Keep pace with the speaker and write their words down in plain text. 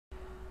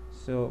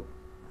So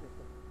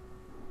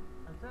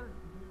And sir,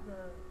 it is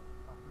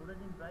uploaded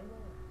in Drive or?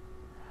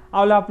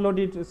 I'll upload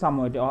it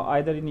somewhere,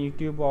 either in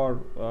YouTube or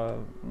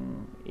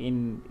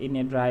in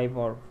a drive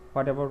or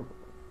whatever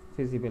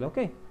feasible.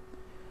 Okay.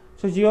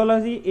 So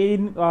geology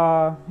in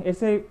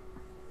it's a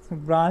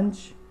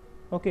branch.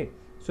 Okay.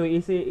 So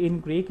it's a, in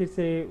Greek it's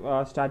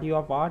a study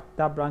of art,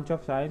 the branch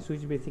of science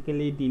which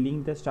basically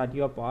dealing the study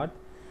of art.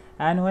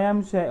 And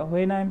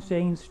when I'm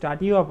saying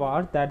study of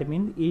art, that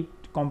means it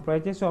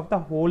comprises of the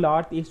whole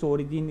art, its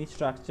origin, its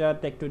structure,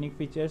 tectonic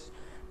features,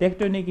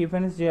 tectonic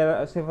events,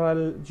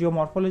 several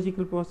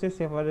geomorphological process,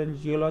 several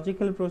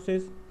geological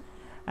process,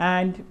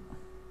 and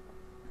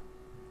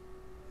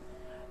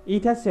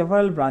it has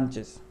several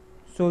branches.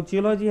 So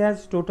geology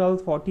has total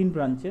 14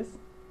 branches,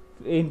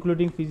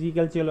 including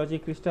physical geology,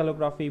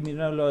 crystallography,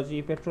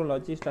 mineralogy,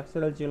 petrology,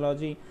 structural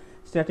geology,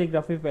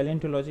 stratigraphy,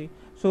 paleontology.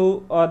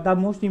 So the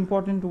most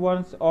important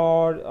ones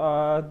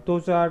are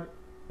those are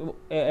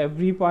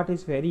every part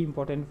is very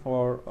important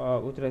for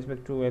with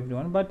respect to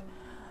everyone. But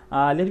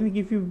let me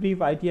give you a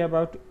brief idea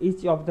about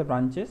each of the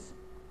branches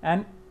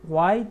and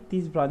why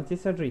these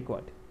branches are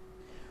required.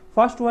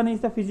 First one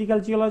is the physical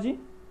geology.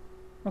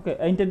 Okay,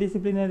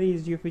 interdisciplinary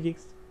is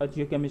geophysics,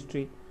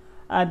 geochemistry,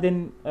 and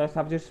then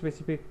subject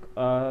specific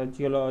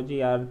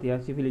geology are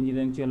there: civil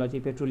engineering geology,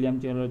 petroleum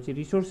geology,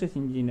 resources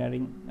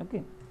engineering.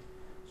 Okay,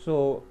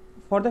 so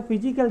for the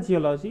physical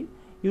geology,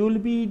 you will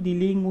be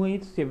dealing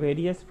with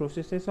various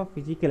processes of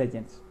physical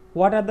agents.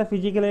 What are the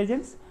physical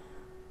agents?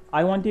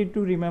 I want you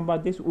to remember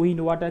this: wind,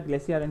 water,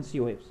 glacier, and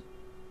sea waves.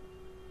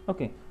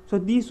 Okay, so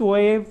these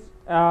waves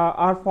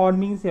are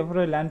forming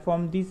several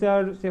landforms. These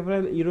are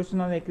several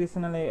erosional,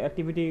 accretional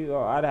activity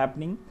are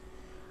happening.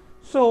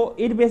 So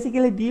it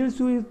basically deals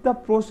with the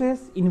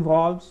process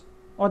involves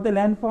or the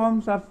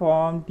landforms are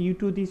formed due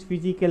to these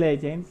physical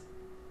agents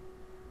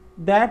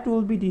that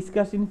will be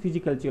discussed in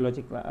physical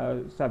geology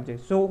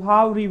subject. So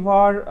how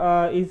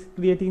river is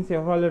creating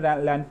several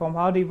landform,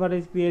 how river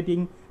is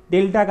creating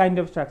delta kind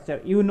of structure.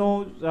 You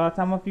know,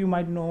 some of you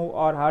might know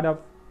or heard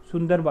of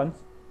Sundarbans.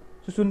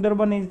 So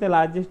Sundarban is the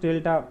largest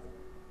delta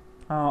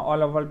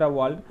all over the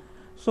world.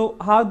 So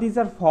how these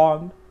are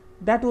formed,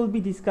 that will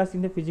be discussed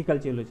in the physical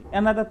geology.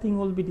 Another thing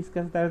will be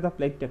discussed, that is the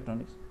plate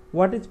tectonics.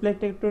 What is plate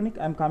tectonic?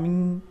 I'm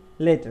coming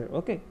later.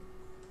 Okay.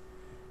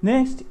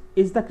 Next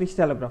is the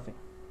crystallography.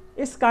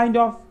 It's kind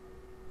of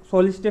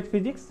solid state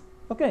physics.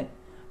 Okay.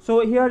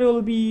 So here you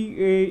will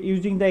be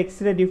using the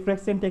X-ray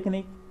diffraction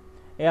technique.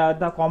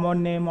 The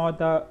common name or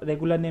the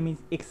regular name is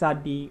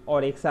XRD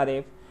or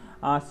XRF.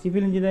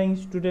 Civil engineering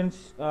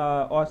students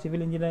or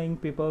civil engineering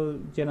people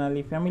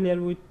generally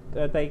familiar with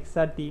the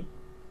XRD.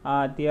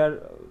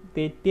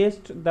 They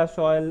test the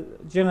soil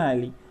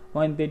generally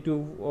when they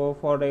do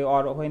for a,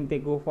 or when they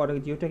go for a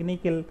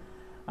geotechnical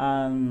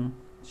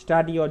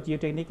study or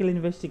geotechnical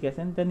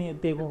investigation. Then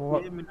they go for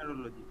Clay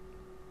mineralogy.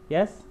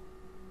 yes.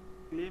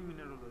 Clay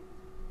mineralogy.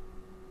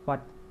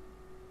 What?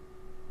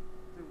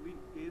 So we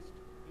taste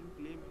in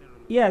clay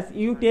mineralogy. Yes,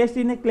 you test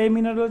in a clay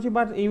mineralogy,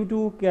 but you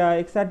do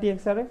XRD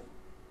XRF.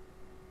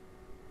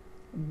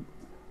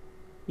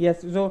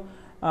 Yes, so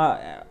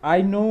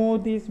I know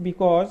this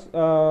because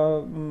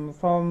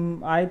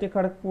from IIT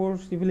Kharagpur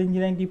civil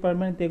engineering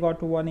department they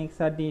got one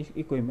XRD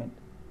equipment.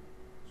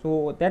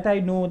 So that I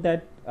know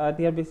that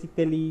they are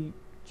basically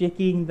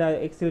checking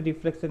the X-ray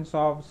diffractions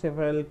of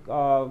several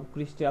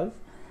crystals,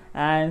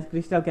 and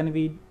crystal can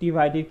be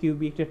divided,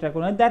 cubic,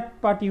 tetragonal. That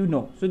part you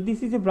know. So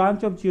this is a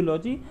branch of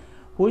geology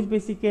which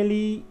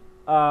basically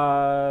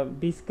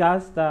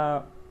discuss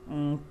the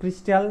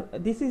crystal.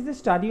 This is the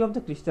study of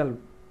the crystal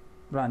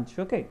branch.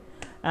 Okay,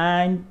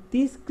 and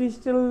this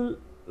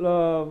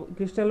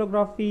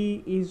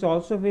crystallography is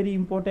also very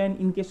important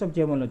in case of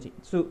gemology.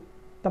 So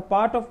the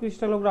part of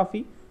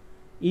crystallography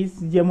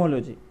is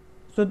gemology.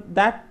 So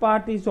that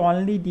part is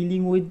only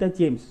dealing with the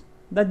gems,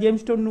 the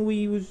gemstone we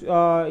use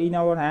in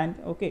our hand.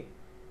 Okay,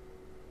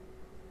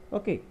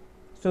 okay,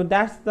 so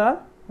that's the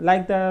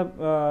like the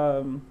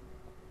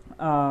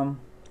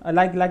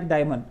like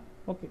diamond.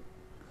 Okay,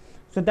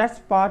 so that's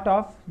part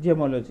of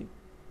gemology.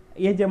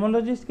 A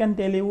gemologist can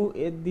tell you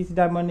this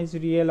diamond is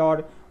real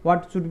or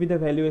what should be the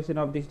valuation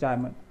of this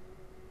diamond.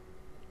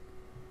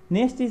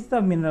 Next is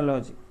the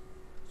mineralogy.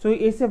 So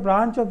it's a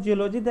branch of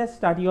geology that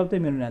study of the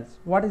minerals.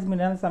 What is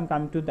minerals? I'm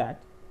coming to that.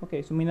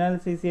 Okay, so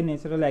minerals is a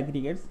natural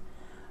aggregates,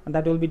 and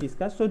that will be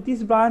discussed. So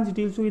this branch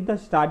deals with the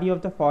study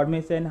of the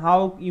formation,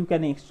 how you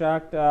can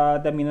extract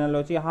the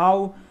mineralogy,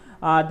 how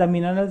the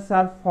minerals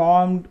are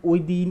formed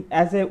within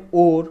as a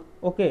ore.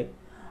 Okay,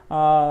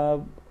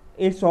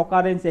 its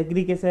occurrence,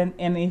 aggregation,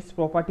 and its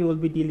property will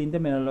be deal in the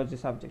mineralogy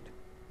subject.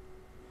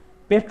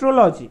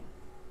 Petrology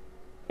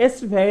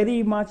is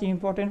very much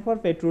important for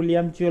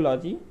petroleum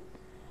geology.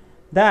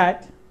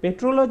 That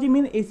petrology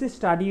means it's a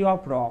study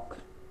of rock,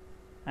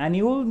 and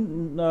you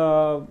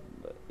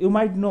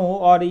might know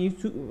or you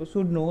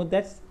should know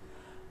that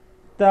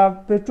the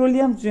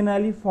petroleum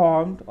generally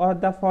formed, or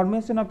the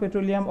formation of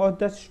petroleum or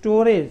the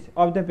storage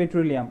of the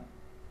petroleum.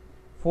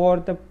 For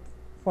the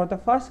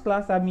first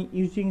class I'm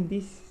using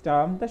this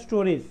term, the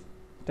storage.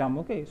 term.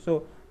 Okay,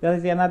 so there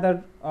is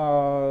another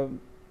a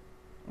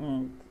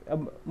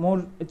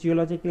more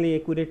geologically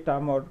accurate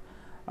term, or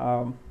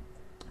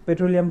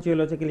petroleum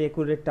geologically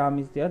accurate term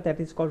is there, that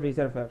is called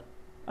reservoir.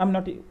 I'm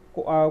not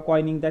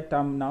coining that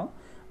term now,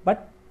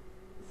 but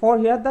for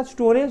here the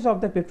storage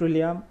of the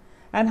petroleum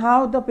and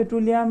how the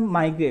petroleum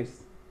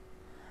migrates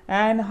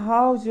and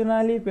how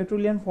generally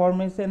petroleum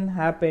formation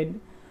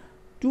happened.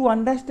 To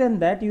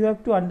understand that, you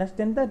have to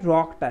understand the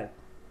rock type,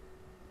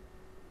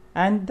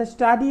 and the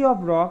study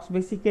of rocks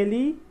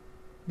basically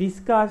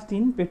discussed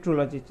in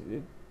petrology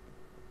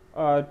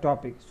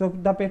topic. So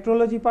the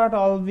petrology part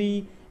I'll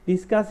be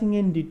discussing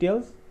in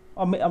details,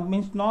 or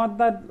means not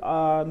that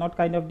not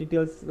kind of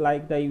details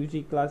like the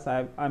UG class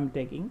I'm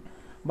taking,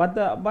 but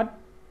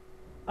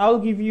I'll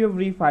give you a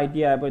brief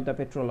idea about the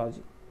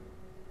petrology.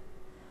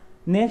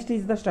 Next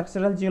is the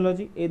structural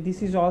geology.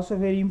 This is also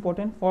very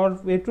important for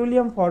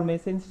petroleum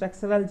formation.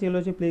 Structural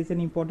geology plays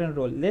an important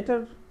role.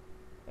 Later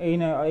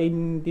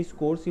in this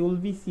course, you will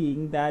be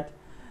seeing that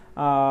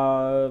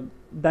the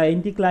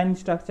anticline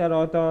structure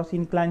or the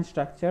syncline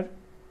structure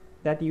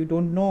that you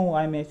don't know,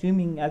 I'm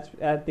assuming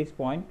at this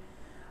point,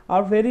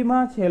 are very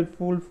much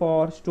helpful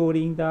for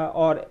storing the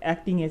or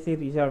acting as a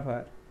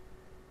reservoir.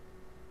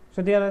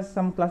 So there are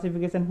some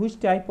classification which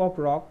type of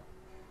rock.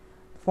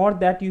 For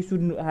that you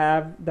should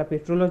have the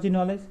petrology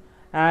knowledge,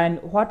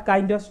 and what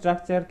kind of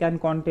structure can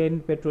contain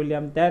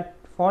petroleum. That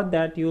for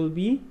that you will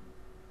be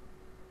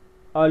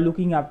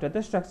looking after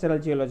the structural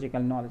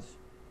geological knowledge.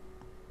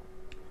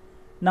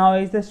 Now,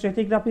 is the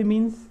stratigraphy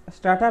means,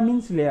 strata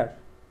means layer.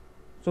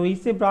 So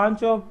it's a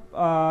branch of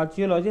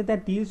geology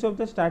that deals with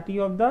the study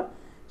of the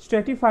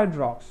stratified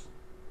rocks.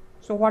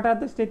 So what are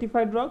the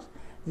stratified rocks?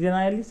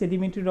 Generally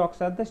sedimentary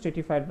rocks are the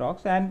stratified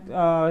rocks, and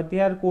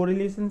their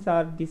correlations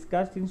are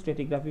discussed in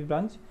stratigraphy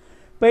branch.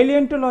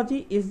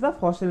 Paleontology is the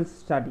fossil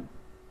study.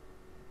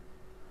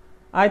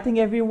 I think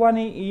everyone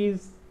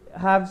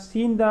have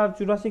seen the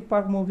Jurassic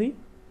Park movie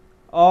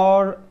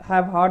or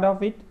have heard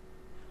of it.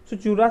 So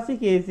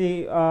Jurassic is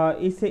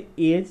a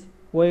age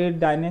where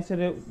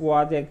dinosaur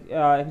was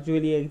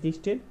actually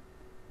existed.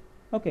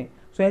 Okay,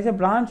 so as a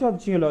branch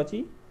of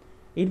geology,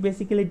 it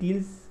basically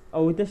deals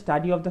with the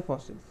study of the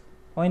fossils.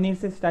 When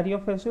it's a study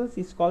of fossils,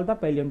 it's called the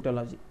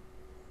paleontology.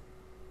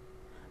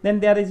 Then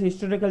there is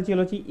historical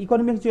geology,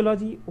 economic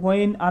geology,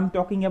 when I'm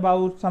talking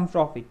about some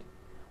profit.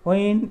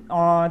 When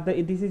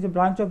this is a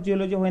branch of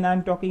geology, when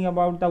I'm talking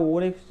about the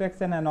ore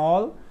extraction and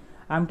all,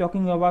 I'm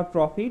talking about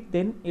profit,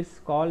 then it's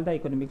called the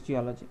economic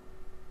geology.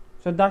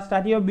 So the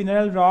study of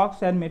mineral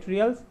rocks and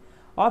materials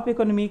of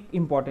economic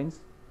importance,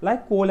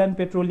 like coal and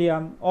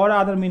petroleum or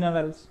other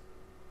minerals.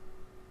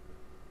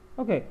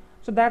 Okay,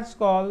 so that's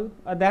called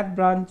that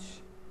branch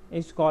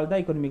is called the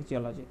economic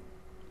geology.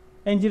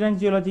 Engineering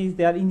geology is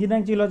there.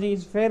 Engineering geology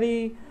is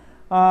very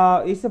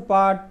is a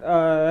part.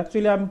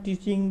 Actually, I'm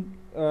teaching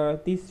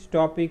this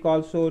topic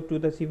also to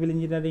the civil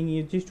engineering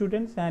UG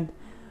students, and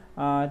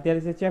there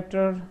is a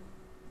chapter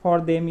for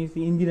them is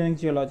engineering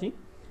geology,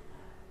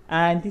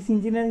 and this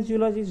engineering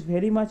geology is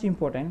very much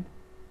important.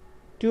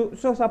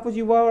 So suppose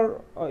you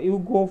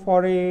go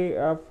for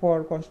a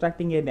for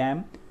constructing a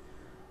dam.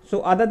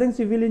 So other than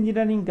civil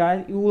engineering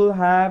guys, you will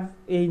have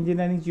a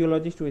engineering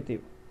geologist with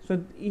you.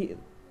 So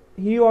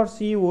he or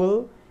she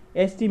will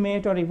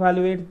estimate or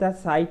evaluate the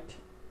site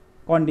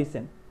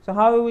condition. So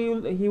how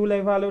he will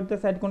evaluate the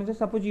site condition?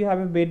 Suppose you have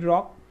a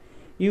bedrock,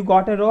 you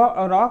got a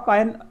rock,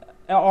 and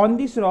on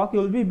this rock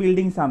you will be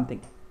building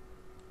something.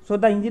 So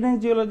the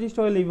engineering geologist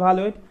will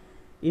evaluate,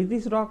 is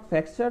this rock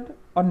fractured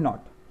or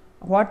not?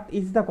 What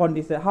is the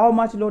condition? How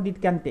much load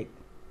it can take?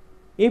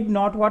 If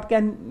not, what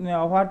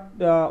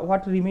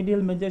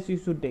remedial measures you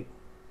should take?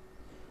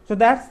 So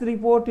that's the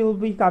report will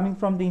be coming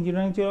from the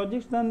engineering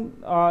geologist. Then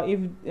if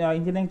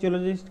engineering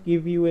geologists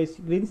give you a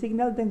green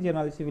signal, then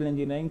generally civil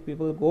engineering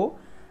people go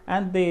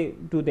and they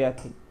do their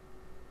thing.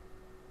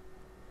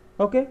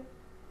 Okay,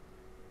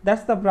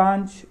 that's the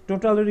branch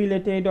totally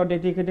related or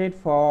dedicated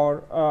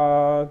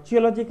for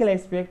geological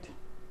aspect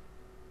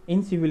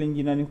in civil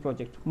engineering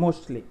project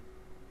mostly.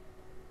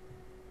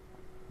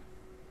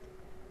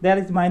 There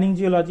is mining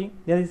geology,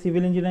 there is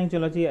civil engineering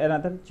geology.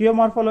 Another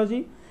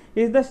geomorphology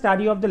is the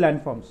study of the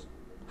landforms,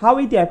 how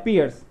it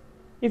appears.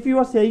 If you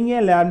are saying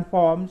a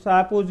landform,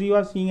 suppose you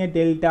are seeing a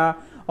delta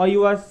or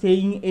you are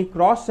seeing a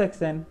cross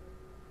section,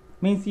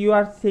 means you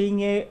are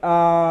seeing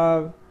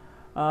a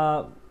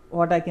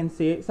what I can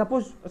say,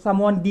 suppose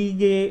someone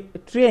dig a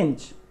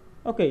trench,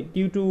 okay,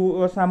 due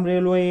to some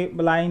railway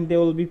line they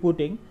will be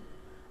putting,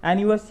 and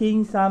you are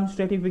seeing some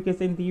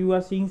stratification, you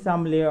are seeing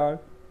some layer,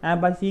 and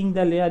by seeing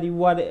the layer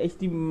you are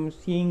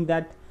seeing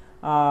that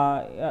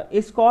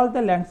it's called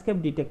the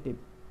landscape detective.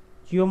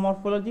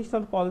 Geomorphologists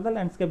are called the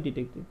landscape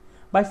detective.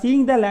 By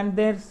seeing the land,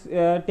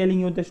 they're telling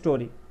you the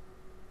story.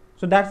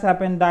 So that's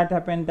happened, that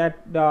happened,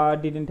 that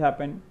didn't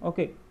happen.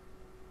 Okay,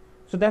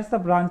 so that's the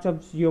branch of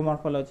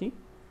geomorphology.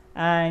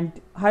 And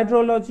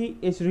hydrology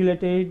is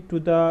related to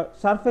the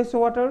surface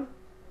water,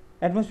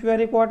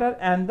 atmospheric water,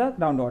 and the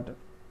groundwater.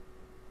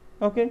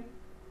 Okay,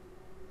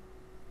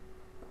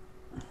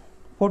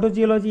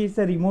 Photogeology is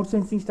a remote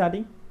sensing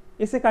study.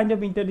 It's a kind of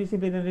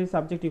interdisciplinary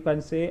subject, you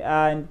can say,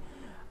 and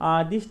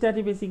this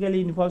study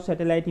basically involves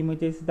satellite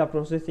images, the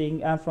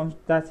processing, and from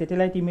the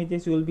satellite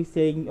images you will be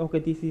saying, okay,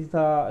 this is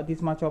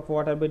this much of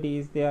water body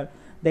is there,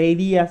 the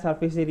area,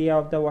 surface area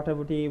of the water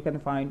body you can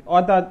find,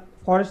 or the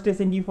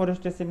forestation,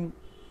 deforestation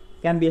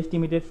can be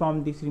estimated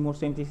from this remote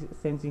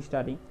sensing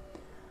study.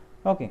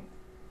 Okay,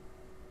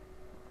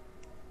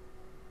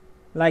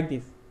 like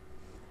this.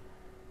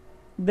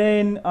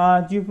 Then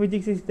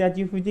geophysics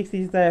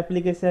is the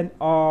application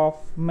of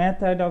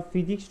method of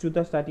physics to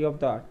the study of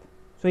the earth.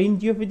 So in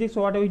geophysics,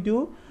 what we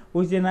do,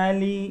 we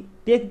generally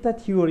take the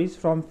theories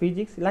from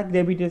physics, like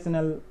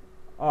gravitational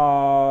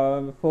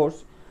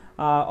force,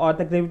 or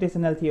the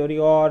gravitational theory,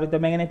 or the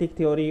magnetic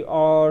theory,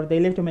 or the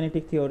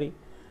electromagnetic theory.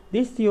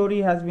 This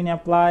theory has been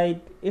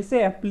applied, it's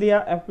a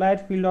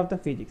applied field of the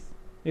physics,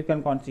 you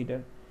can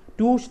consider,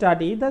 to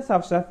study the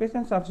subsurface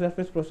and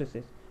subsurface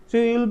processes. So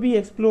you will be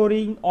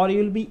exploring, or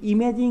you will be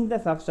imaging the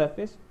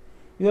subsurface,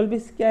 you will be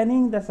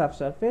scanning the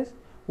subsurface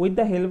with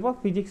the help of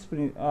physics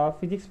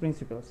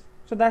principles.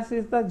 So that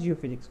is the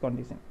geophysics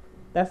condition.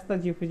 That's the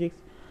geophysics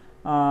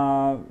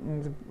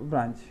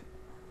branch.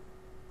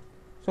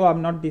 So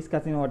I'm not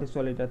discussing what is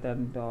solid earth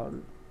and all.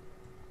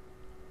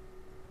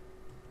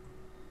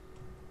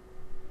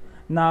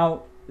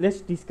 Now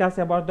let's discuss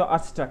about the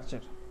earth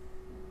structure.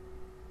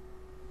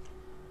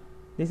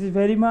 This is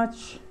very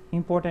much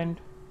important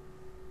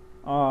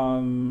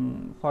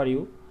for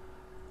you.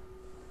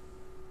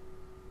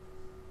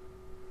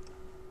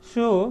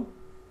 So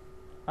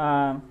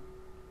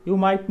you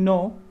might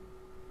know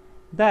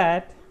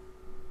that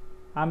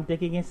I'm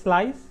taking a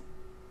slice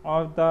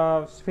of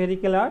the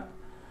spherical earth,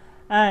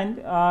 and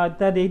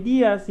the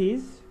radius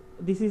is,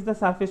 this is the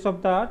surface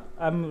of the earth,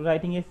 I'm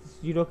writing as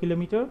 0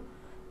 kilometer,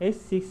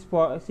 is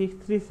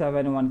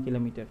 6371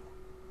 kilometer.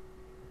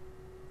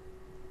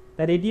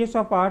 The radius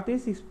of earth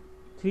is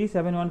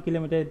 6371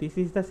 kilometer. This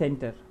is the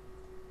center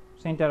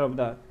of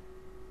the earth.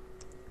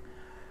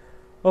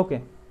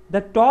 Okay,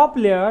 the top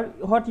layer,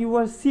 what you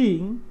are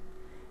seeing,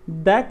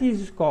 that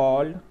is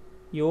called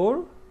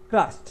your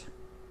crust.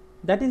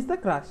 That is the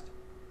crust.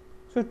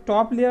 So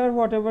top layer,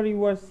 whatever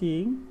you are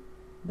seeing,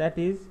 that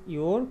is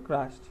your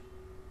crust,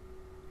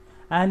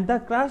 and the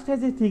crust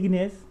has a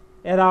thickness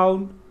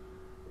around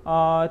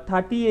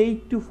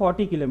 38 to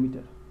 40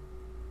 kilometer.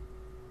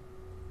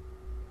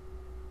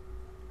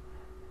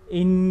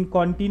 In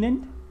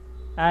continent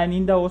and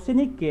in the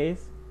oceanic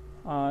case,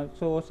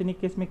 so oceanic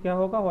case mein kya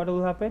hoga, what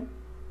will happen,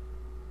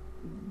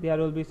 there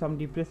will be some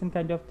depression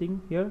kind of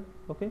thing here.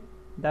 Okay,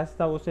 that's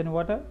the ocean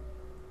water.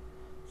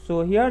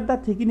 So here the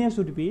thickness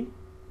would be,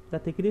 the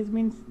thickness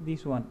means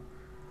this one,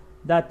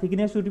 the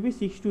thickness would be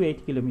 6 to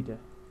 8 kilometer.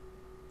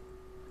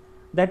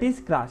 That is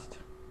crust.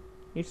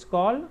 It's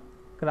called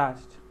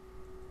crust.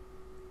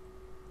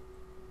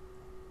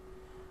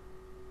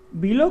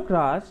 Below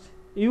crust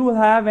you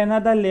have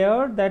another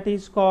layer that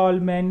is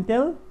called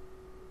mantle,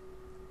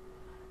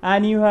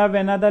 and you have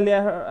another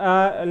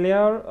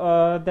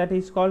layer that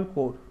is called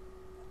core.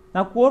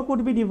 Now core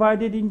could be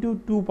divided into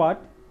two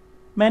parts.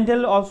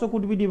 Mantle also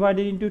could be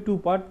divided into two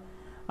parts.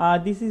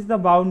 This is the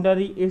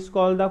boundary, it's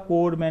called the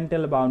core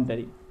mantle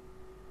boundary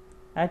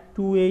at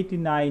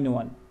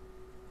 2891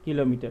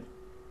 kilometer.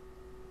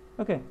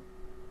 Okay,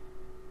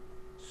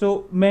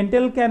 so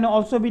mantle can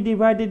also be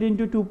divided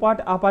into two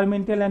parts, upper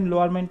mantle and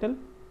lower mantle.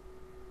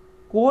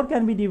 Core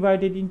can be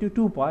divided into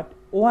two parts.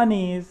 One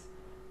is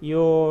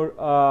your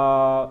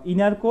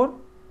inner core,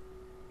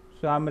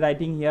 so I'm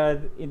writing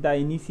here in the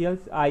initials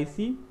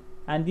IC,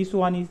 and this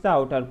one is the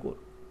outer core.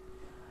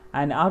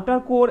 And outer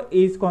core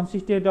is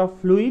consisted of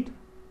fluid.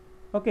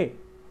 Okay,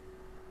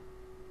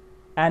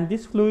 and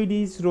this fluid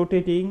is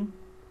rotating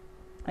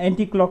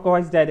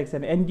anti-clockwise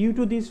direction, and due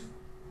to this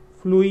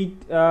fluid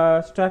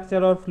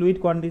structure or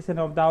fluid condition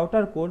of the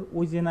outer core,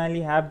 we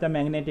generally have the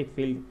magnetic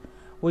field,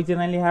 we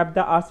generally have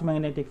the Earth's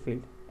magnetic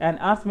field, and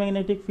Earth's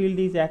magnetic field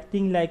is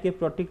acting like a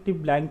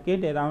protective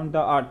blanket around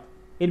the Earth.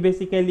 It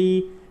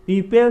basically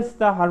repels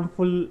the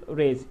harmful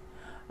rays.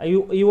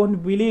 You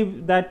won't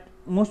believe that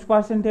most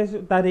percentage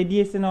the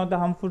radiation or the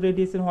harmful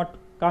radiation what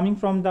coming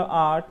from the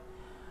Earth,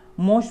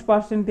 most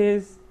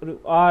percentage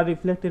are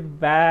reflected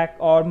back,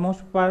 or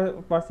most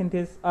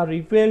percentage are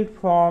repelled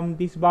from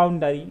this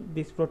boundary,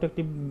 this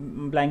protective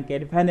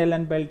blanket. Van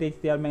Allen belt is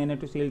there,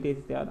 magnetoshield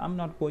is there. I'm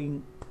not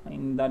going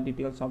in the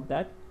details of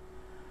that.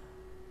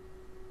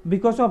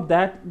 Because of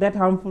that, that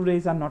harmful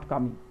rays are not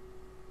coming.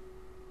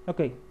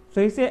 Okay,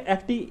 so it's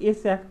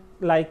act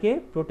like a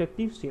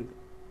protective shield.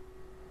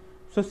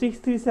 So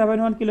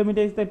 6371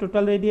 kilometer is the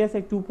total radius.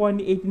 At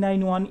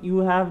 2.891 you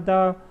have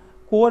the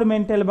core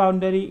mantle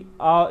boundary,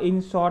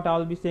 in short I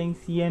will be saying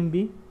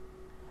CMB,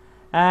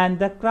 and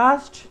the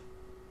crust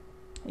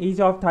is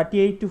of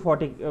 38 to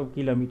 40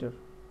 kilometer.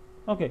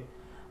 Okay,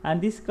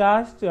 and this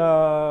crust,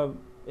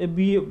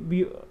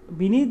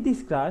 beneath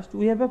this crust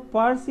we have a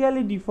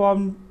partially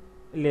deformed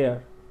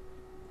layer,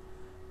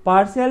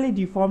 partially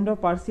deformed or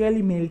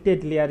partially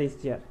melted layer is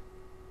there.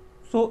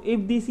 So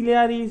if this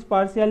layer is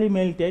partially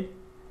melted,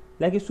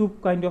 like a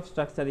soup kind of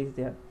structure is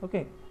there.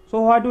 Okay,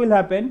 so what will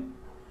happen?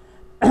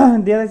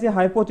 There is a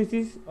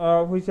hypothesis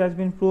which has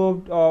been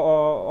proved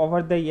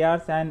over the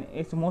years, and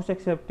it's most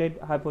accepted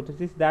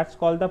hypothesis, that's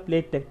called the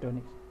plate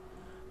tectonics.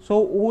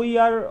 So we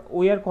are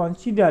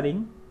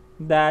considering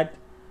that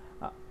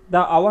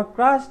our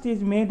crust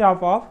is made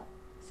up of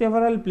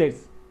several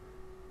plates.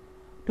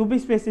 To be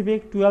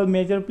specific, 12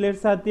 major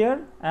plates are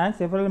there and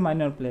several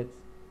minor plates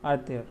are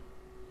there.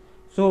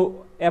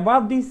 So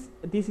above this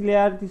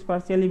layer, this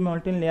partially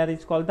molten layer,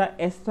 is called the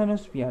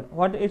asthenosphere.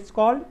 What it's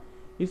called?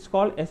 It's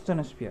called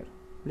asthenosphere.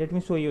 Let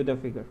me show you the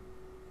figure.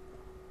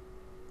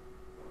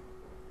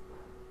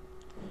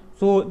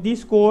 So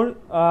this core,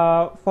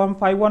 from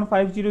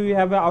 5150, you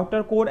have an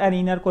outer core and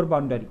inner core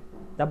boundary.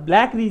 The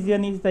black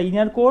region is the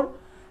inner core,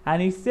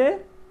 and it's a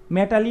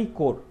metallic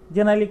core,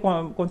 generally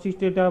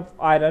consisted of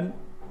iron.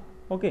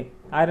 Okay,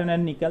 iron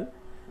and nickel.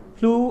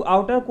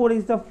 Outer core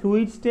is the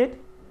fluid state,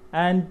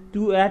 and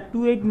at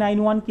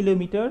 2891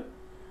 kilometer,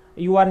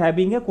 you are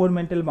having a core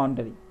mantle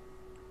boundary.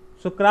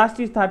 So crust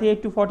is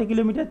 38 to 40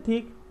 kilometer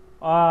thick.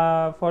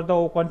 For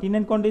the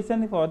continent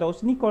condition, for the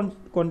oceanic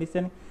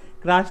condition,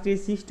 crust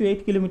is 6 to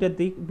 8 kilometer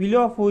thick,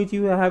 below of which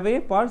you have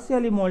a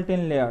partially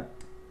molten layer.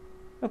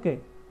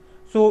 Okay,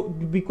 so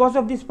because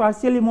of this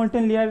partially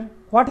molten layer,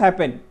 what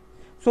happened?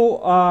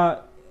 So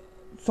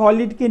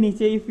solid ke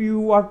niche, if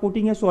you are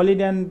putting a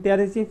solid and there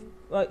is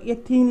a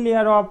thin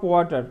layer of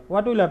water,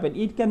 what will happen?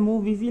 It can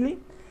move easily.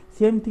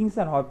 Same things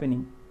are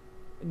happening.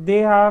 They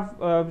have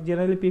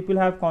generally people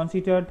have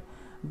considered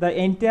the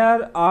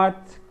entire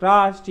earth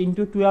crust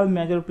into 12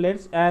 major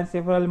plates and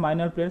several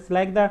minor plates,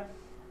 like the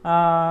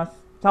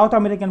South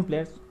American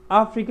plates,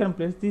 African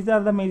plates. These are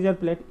the major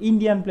plates.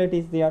 Indian plate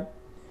is there.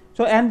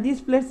 So and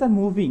these plates are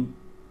moving.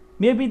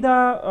 Maybe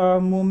the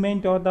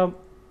movement or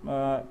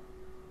the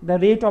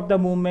rate of the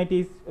movement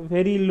is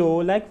very low,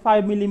 like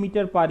 5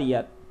 millimeter per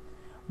year,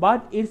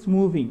 but it's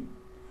moving,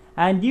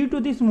 and due to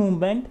this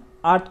movement,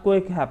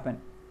 earthquake happen.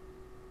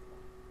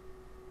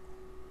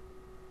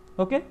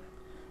 Okay,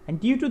 and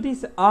due to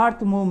this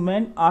earth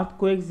movement,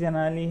 earthquakes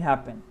generally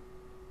happen.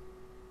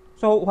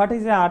 So what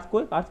is an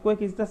earthquake?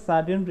 Earthquake is the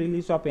sudden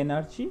release of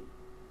energy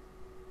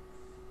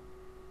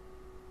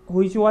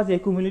which was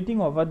accumulating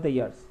over the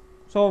years.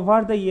 So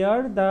over the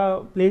year,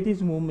 the plate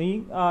is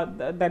moving.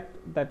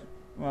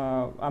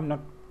 I'm not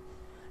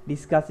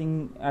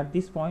discussing at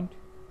this point.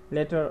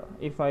 Later,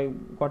 if I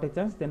got a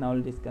chance, then I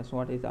will discuss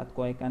what is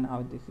earthquake and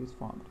how this is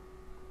formed.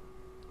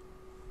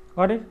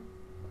 Got it?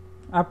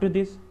 Up to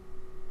this.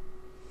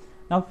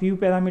 Now few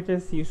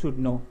parameters you should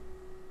know,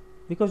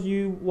 because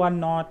you are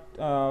not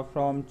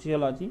from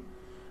geology.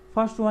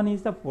 First one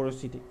is the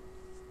porosity.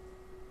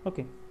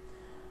 Okay.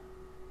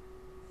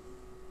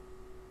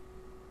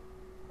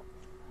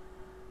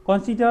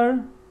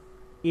 Consider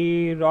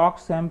a rock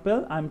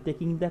sample. I am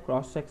taking the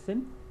cross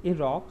section, a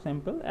rock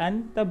sample,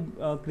 and the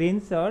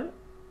grains are,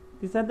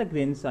 these are the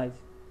grain size.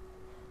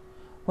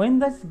 When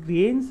the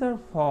grains are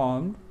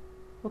formed,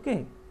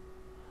 okay,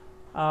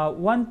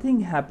 one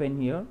thing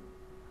happen here,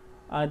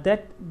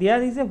 that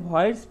there is a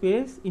void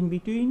space in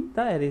between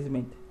the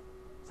arrangement.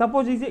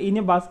 Suppose in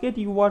a basket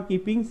you are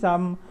keeping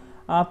some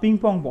ping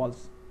pong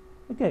balls.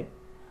 Okay,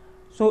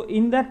 so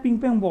in that ping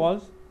pong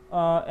balls,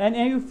 and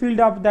you filled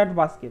up that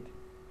basket.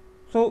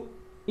 So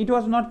it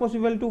was not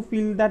possible to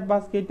fill that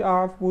basket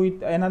up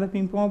with another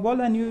ping pong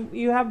ball, and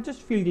you have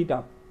just filled it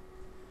up.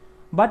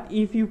 But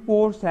if you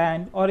pour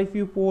sand or if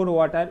you pour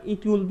water,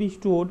 it will be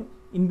stored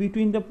in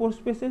between the pore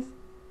spaces.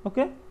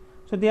 Okay,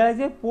 so there is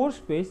a pore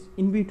space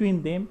in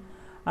between them,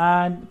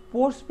 and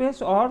pore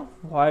space or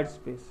void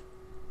space.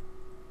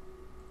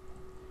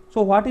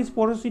 So what is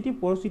porosity?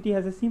 Porosity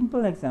has a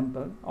simple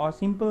example or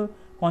simple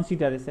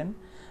consideration,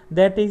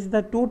 that is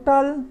the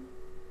total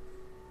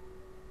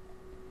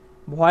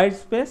void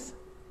space,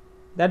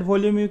 that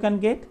volume you can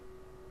get,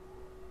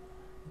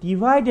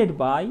 divided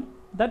by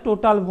the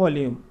total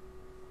volume.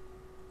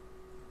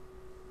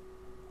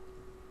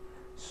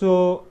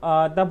 So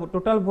the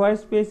total void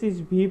space is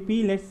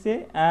Vp, let's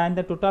say, and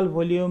the total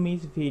volume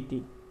is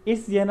Vt.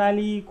 It's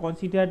generally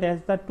considered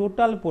as the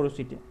total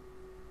porosity.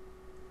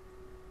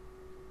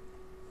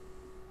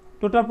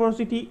 Total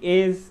porosity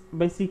is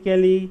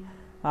basically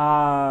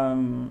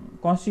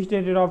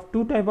constituted of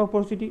two type of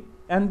porosity,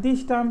 and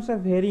these terms are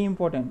very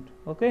important.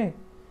 Okay,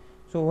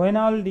 so when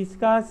I will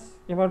discuss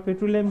about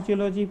petroleum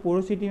geology,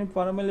 porosity and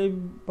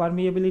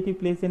permeability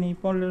plays an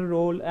important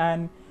role,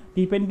 and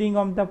depending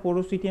on the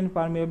porosity and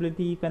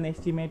permeability, you can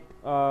estimate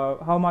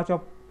how much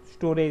of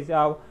storage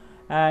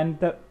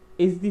and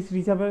is this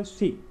reservoir.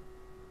 See,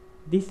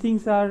 these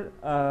things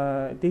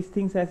are these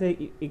things has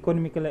a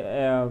economical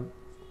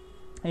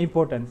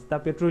importance, the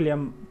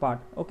petroleum part.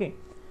 Okay,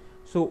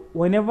 so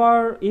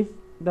whenever if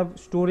the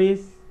storage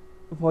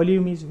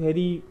volume is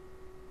very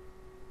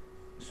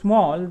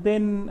small,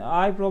 then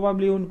I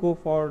probably won't go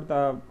for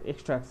the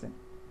extraction,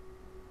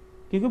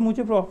 क्योंकि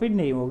मुझे profit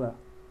नहीं होगा,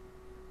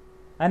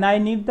 and I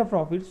need the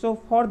profit. So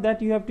for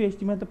that you have to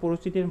estimate the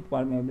porosity and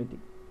permeability.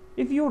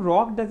 If your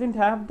rock doesn't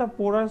have the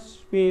porous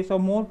space or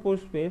more pore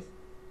space,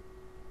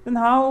 then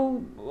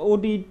how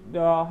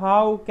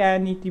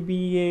can it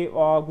be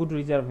a good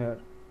reservoir?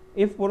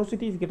 If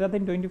porosity is greater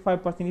than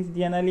 25%, is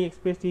generally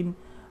expressed in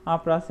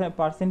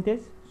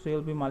percentage, so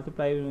you'll be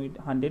multiplying with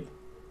 100.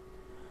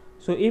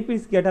 So if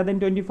it's greater than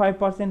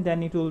 25%,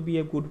 then it will be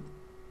a good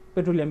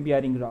petroleum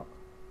bearing rock.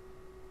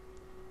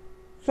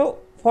 So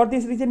for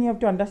this reason you have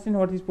to understand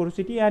what is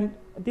porosity, and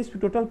this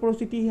total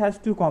porosity has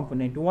two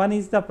components. One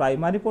is the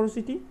primary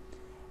porosity,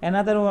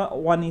 another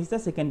one is the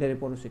secondary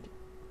porosity.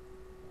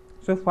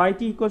 So phi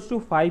t equals to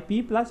phi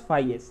p plus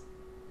phi s.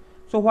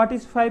 So what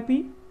is phi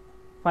p?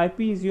 Phi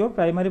p is your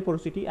primary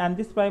porosity, and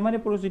this primary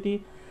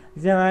porosity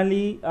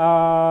generally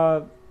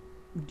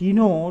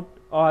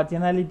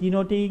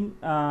denoting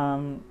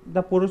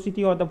the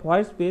porosity or the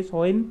void space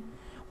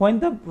when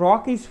the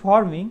rock is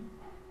forming.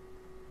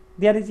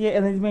 There is a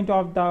arrangement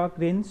of the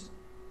grains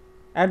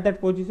at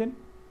that position,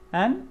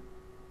 and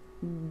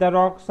the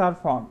rocks are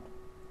formed.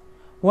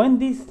 When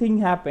this thing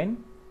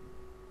happen,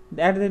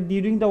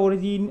 during the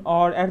origin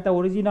or at the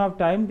origin of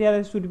time,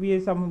 there should be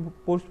some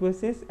pore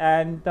spaces,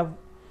 and the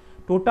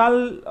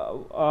total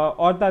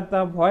or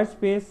the void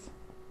space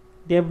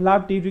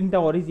developed during the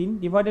origin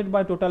divided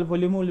by total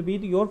volume will be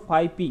your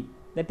phi p.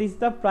 That is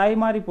the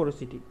primary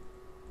porosity.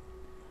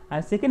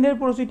 And secondary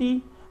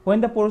porosity, when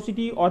the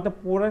porosity or the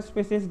porous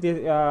spaces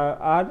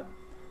are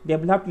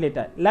developed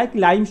later, like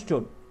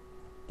limestone.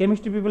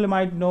 Chemistry people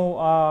might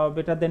know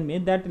better than me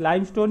that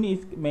limestone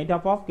is made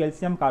up of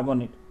calcium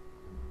carbonate.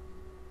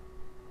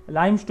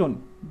 Limestone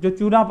जो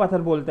चूना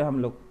पत्थर बोलते हैं हम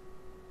लोग,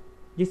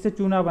 जिससे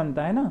चूना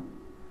बनता है ना.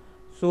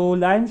 सो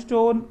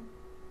limestone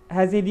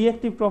has a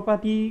reactive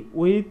property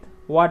with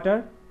water.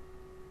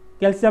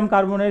 Calcium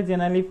carbonate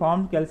generally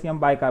form calcium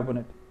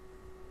bicarbonate.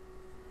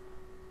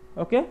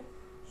 Okay,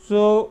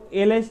 so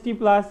LHT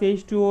plus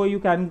H2O you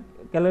can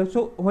calculate.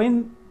 So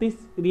when these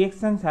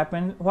reactions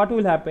happen, what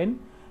will happen?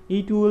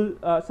 It will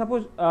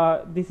suppose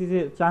this is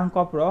a chunk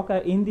of rock.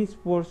 In this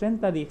portion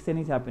the reaction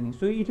is happening,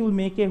 so it will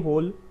make a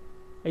hole.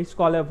 It's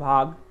called a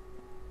bhag.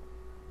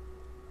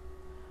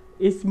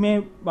 It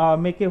may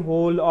make a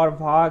hole or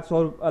bhags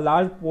or a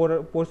large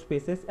pore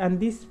spaces, and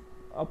these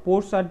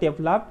pores are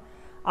developed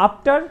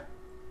after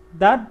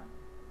the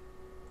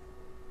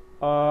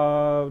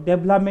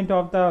development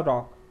of the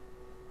rock.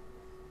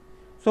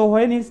 So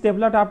when it's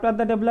developed after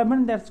the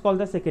development, that's called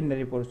the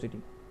secondary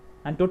porosity.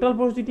 And total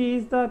porosity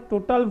is the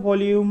total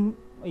volume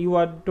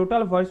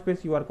total void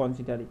space you are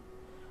considering.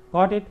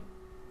 Got it?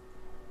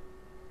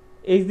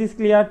 Is this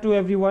clear to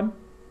everyone?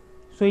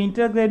 So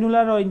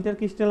intergranular और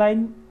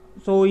intercrystalline,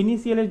 so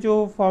initially जो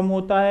form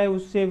होता है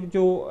उससे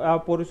जो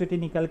porosity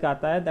निकल के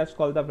आता है, that's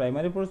called the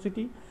primary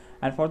porosity.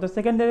 And for the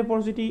secondary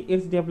porosity,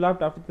 it's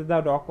developed after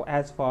the rock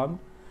has formed,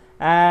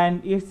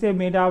 and it's a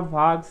made of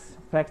bhags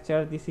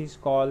fracture. This is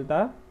called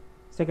the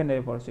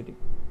secondary porosity.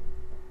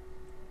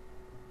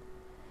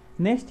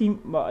 Next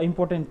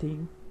important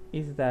thing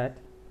is that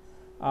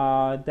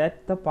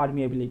the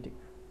permeability.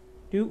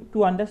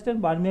 To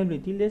understand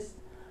permeability, let's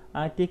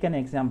take an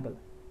example.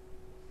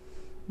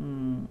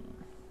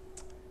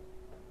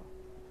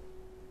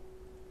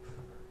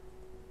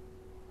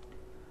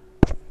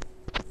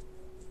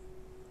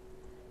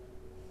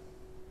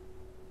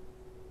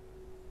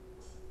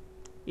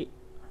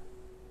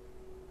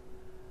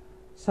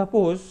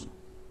 Suppose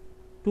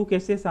two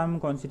cases I am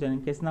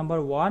considering, case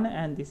number 1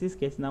 and this is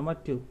case number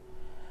 2,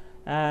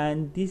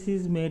 and this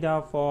is made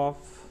up of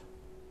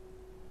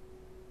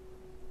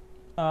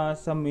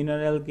some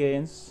mineral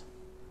grains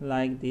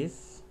like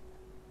this.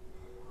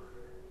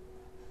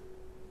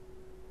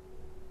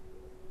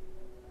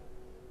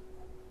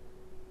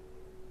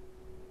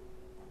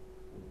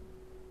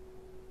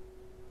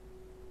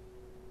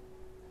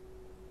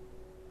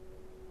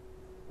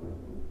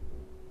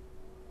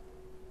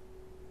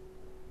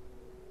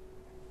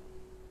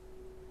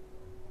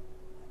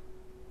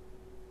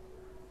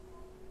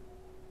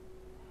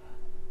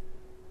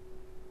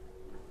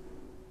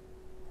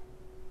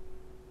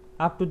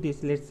 Up to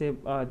this, let's say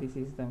this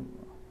is the,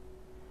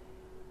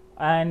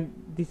 and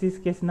this is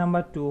case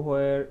number 2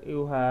 where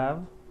you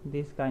have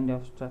this kind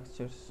of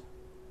structures.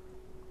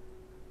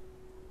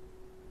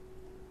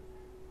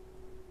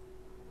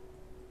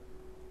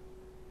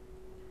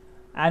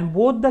 And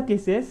both the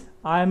cases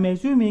I am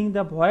assuming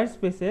the void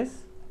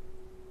spaces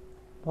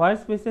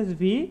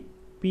V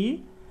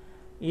P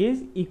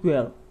is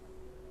equal,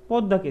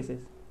 both the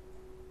cases.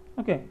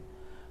 Okay,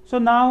 so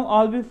now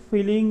I'll be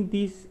filling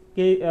this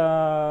case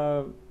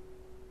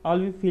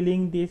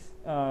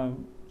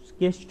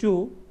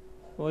 2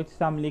 with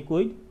some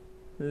liquid.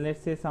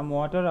 Let's say some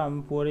water,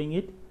 I'm pouring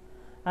it,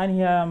 and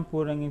here I'm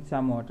pouring in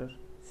some water.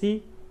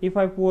 See, if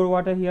I pour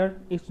water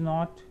here, it's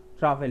not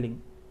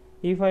traveling.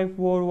 If I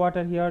pour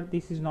water here,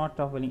 this is not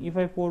traveling. If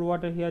I pour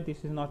water here,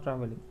 this is not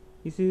traveling.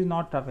 This is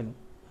not traveling.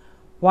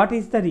 What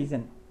is the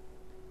reason?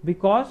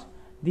 Because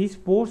these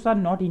pores are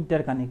not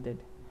interconnected,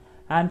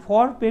 and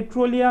for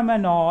petroleum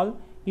and all,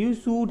 you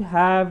should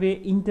have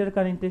a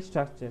interconnected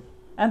structure,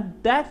 and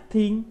that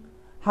thing,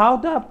 how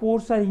the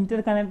pores are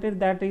interconnected,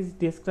 that is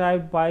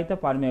described by the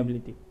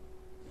permeability.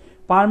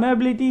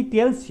 Permeability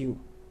tells you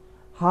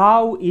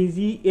how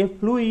easy a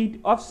fluid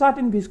of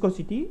certain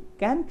viscosity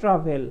can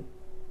travel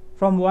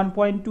from one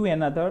point to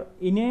another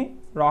in a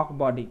rock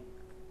body.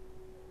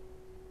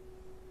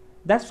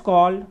 That's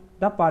called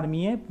the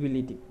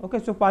permeability. Okay,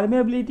 so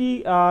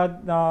permeability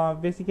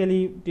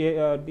basically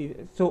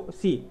so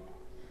see,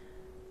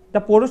 the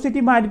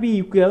porosity might be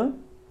equal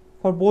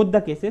for both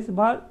the cases,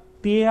 but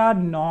they are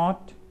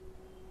not.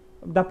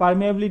 The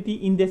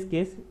permeability in this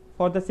case,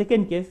 for the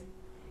second case,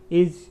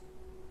 is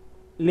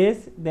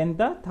less than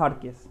the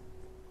third case.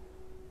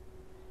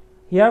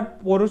 Here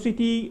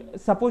porosity,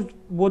 suppose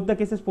both the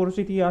cases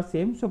porosity are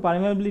same, so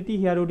permeability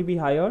here would be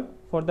higher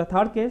for the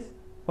third case.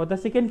 For the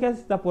second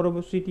case, the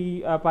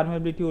porosity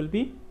permeability will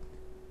be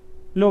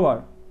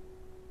lower.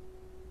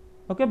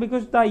 Okay,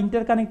 because the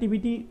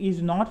interconnectivity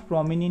is not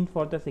prominent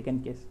for the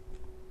second case.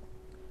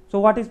 So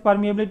what is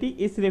permeability?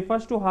 It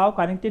refers to how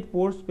connected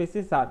pore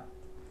spaces are,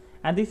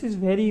 and this is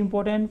very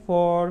important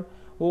for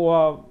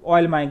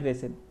oil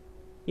migration.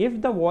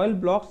 If the oil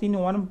blocks in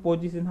one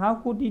position, how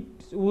could it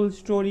will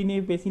store in a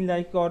basin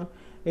like or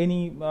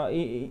any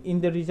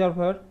in the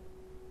reservoir?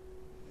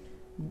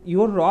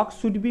 Your rocks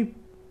should be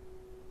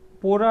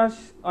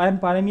porous and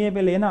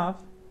permeable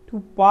enough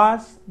to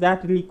pass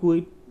that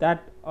liquid,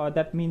 that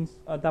means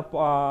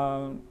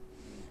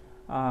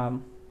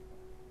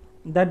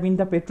that means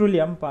the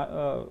petroleum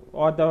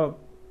or the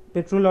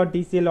petrol or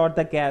diesel or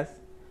the gas.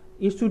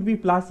 It should be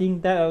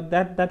passing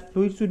that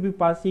fluid should be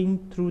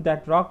passing through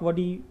that rock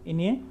body in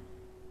a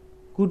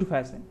good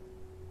fashion.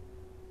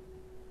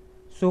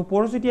 So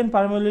porosity and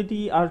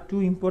permeability are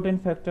two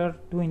important factors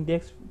to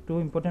index two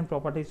important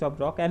properties of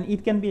rock, and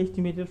it can be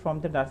estimated from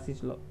the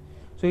Darcy's law.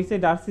 So it's a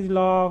Darcy's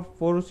law of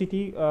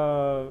porosity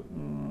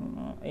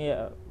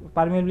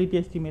permeability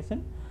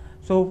estimation.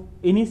 So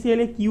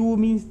initially Q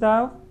means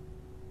the,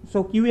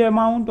 so Q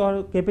amount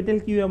or capital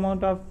Q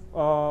amount of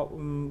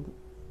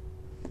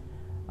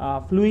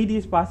fluid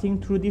is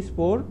passing through this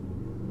pore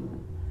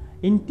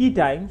in T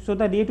time. So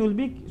the rate will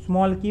be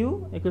small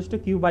q equals to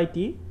Q by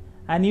T,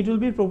 and it will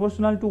be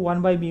proportional to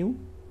 1 by mu,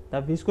 the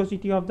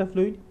viscosity of the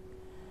fluid.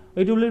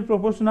 It will be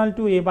proportional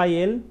to A by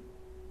L,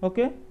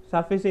 okay,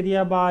 surface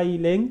area by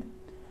length.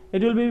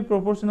 It will be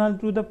proportional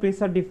to the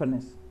pressure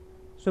difference.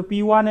 So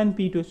P1 and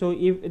P2. So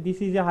if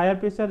this is a higher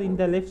pressure in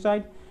the left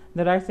side,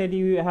 the right side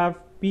you have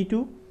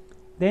P2,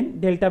 then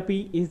delta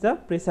P is the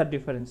pressure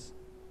difference.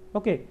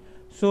 Okay,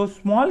 so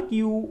small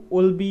q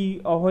will be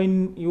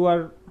when you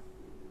are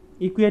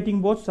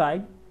equating both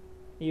sides,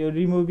 you are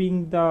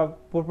removing the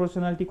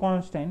proportionality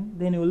constant,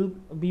 then you will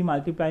be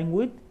multiplying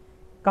with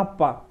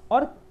kappa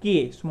or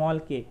k, small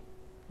k,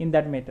 in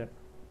that method.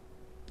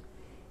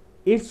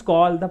 It's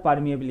called the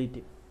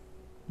permeability.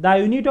 The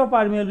unit of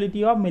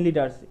permeability of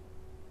millidarcy.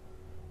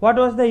 What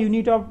was the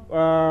unit of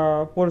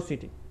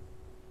porosity?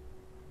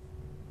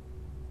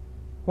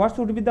 What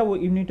should be the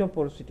unit of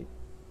porosity?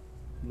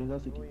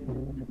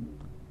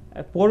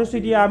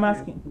 Porosity, I am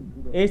asking.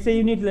 It's a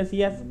unitless,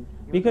 yes,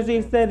 because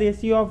it's the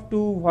ratio of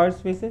two void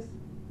spaces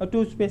or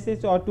two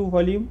spaces or two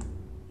volume.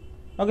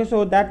 Okay,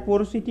 so that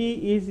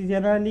porosity is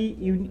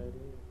generally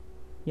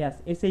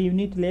yes, it's a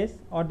unitless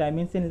or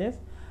dimensionless.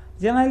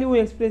 Generally we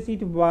express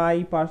it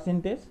by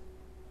percentage,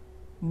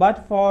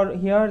 but for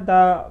here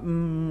the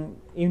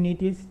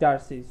unit is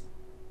Darcy's.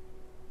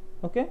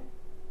 Okay,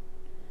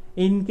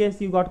 in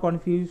case you got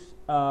confused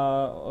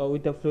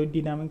with the fluid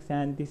dynamics,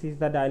 and this is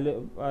the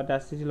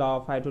Darcy's law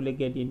of hydraulic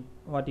gradient,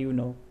 what you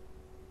know,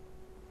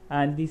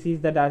 and this is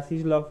the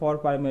Darcy's law for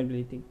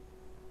permeability.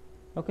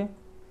 Okay,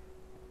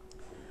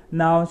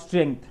 now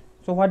strength.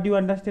 So what do you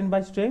understand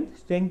by strength?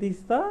 Strength is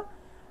the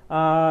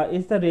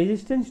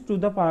resistance to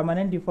the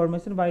permanent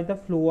deformation by the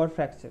flow or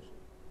fracture.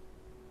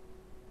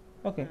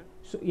 Okay,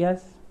 so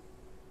yes.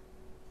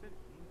 Sir,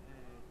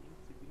 in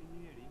civil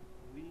engineering,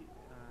 we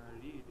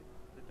read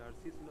the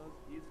Darcy's laws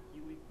is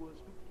Q equals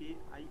to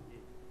KIA.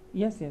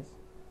 Yes, yes.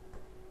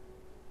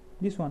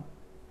 This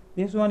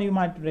one you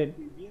might read.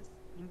 In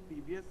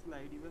previous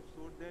slide, you have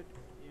showed that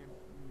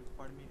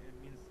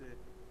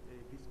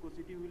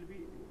viscosity will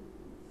be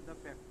the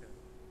factor.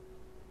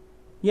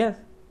 Yes.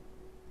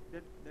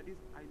 That is,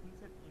 I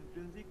think, that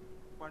intrinsic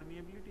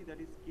permeability, that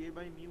is K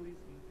by mu is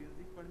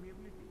intrinsic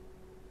permeability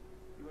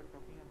you are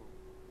talking about.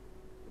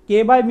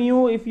 K by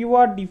mu, if you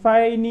are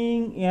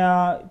defining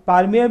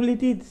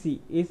permeability,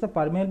 see, is the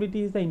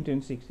permeability is the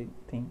intrinsic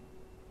thing.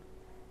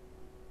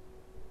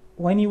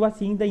 When you are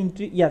seeing the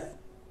yes,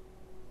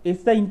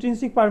 it's the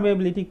intrinsic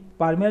permeability.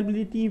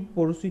 Permeability,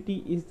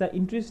 porosity is the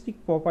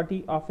intrinsic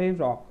property of a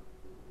rock.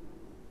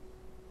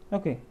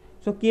 Okay,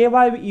 so K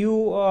by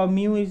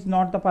mu is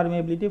not the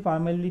permeability.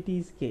 Permeability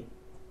is K.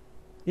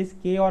 This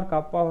K or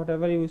kappa,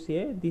 whatever you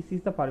say, this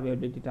is the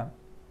permeability term.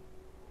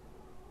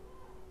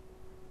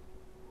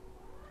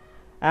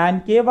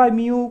 And K by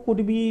mu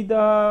could be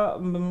the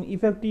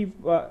effective.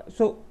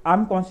 So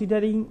I'm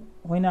considering,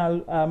 when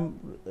I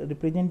am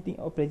representing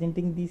or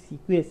presenting this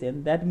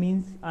equation, that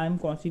means I am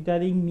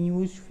considering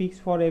mu is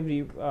fixed for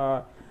every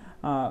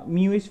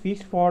mu is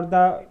fixed for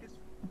the. It is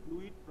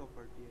fluid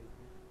property, I think.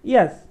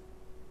 Yes,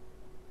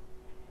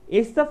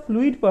 it's the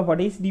fluid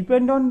property. It's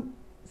depend on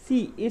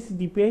See, it's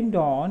depend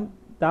on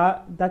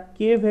the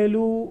K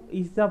value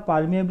is the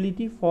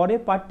permeability for a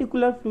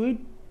particular fluid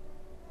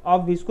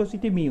of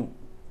viscosity mu.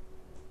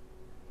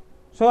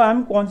 So I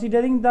am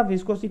considering the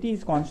viscosity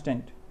is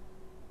constant.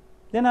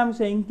 Then I am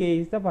saying K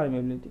is the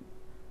permeability.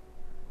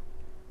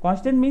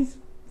 Constant means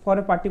for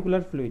a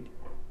particular fluid.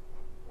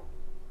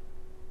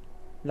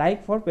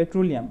 Like for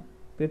petroleum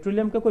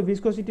का कोई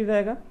viscosity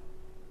रहेगा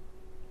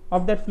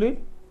of that fluid.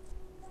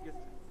 Yes,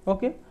 sir.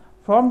 Okay,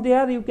 from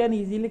there you can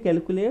easily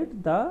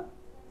calculate the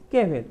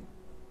K value.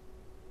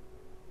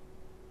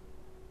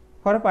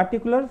 For a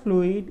particular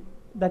fluid,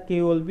 the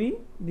K will be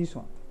this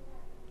one.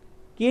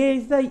 K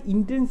is the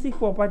intrinsic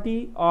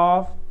property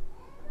of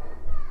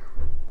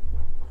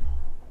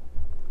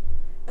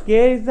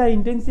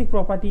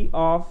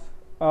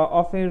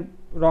a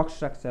rock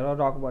structure or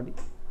rock body,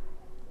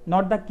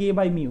 not the K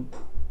by mu.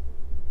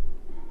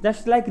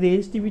 Just like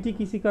resistivity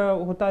किसी का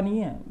होता नहीं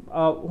है,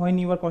 when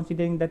you are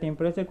considering the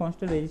temperature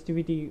constant,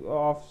 resistivity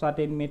of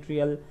certain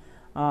material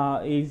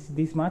is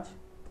this much.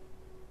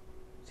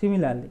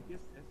 Similarly, Yes,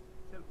 yes.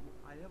 Sir,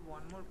 I have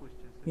one more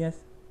question, sir. yes,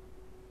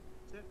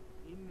 Sir,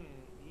 in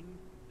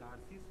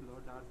Darcy's law,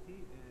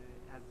 Darcy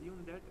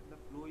assumed that the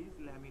flow is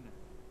laminar.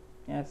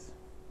 yes.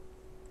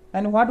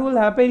 And what will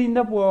happen in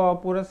the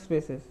porous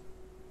spaces?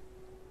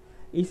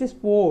 It's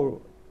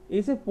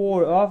a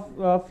pore of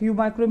a few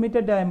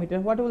micrometer diameter.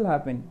 What will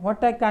happen?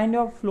 What kind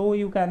of flow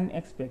you can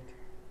expect?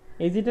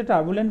 Is it a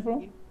turbulent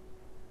flow?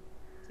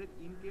 Sir,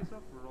 in case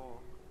of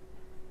rock,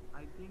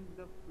 I think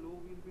the flow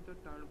will be the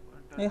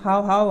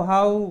How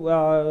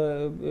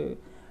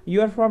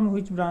you are from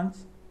which branch?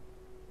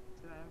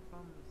 Sir, I am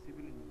from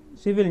civil engineering.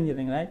 Civil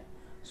engineering, right?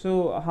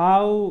 So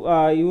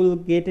how you will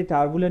get a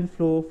turbulent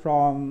flow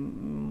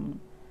from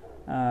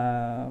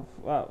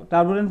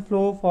turbulent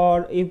flow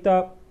for if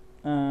the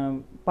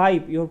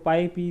your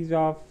pipe is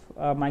of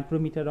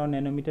micrometer or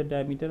nanometer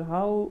diameter,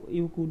 how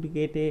you could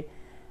get a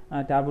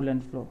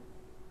turbulent flow?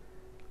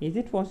 Is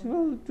it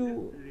possible to?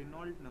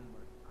 Reynolds number.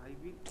 I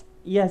will.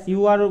 Yes,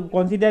 you are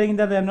considering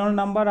the Reynolds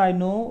number. I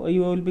know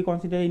you will be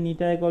considering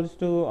eta equals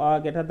to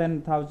greater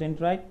than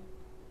 1000, right?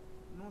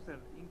 No, sir.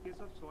 In case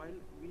of soil,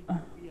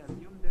 we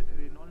assume that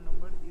Reynolds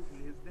number is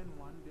less than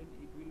 1, then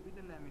it will be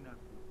the laminar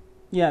flow.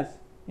 Yes.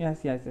 And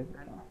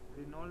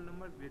Reynolds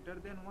number greater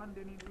than 1,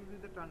 then it will be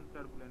the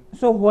turbulent flow.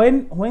 So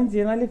when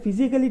generally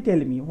physically tell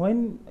me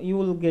when you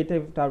will get a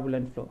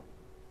turbulent flow.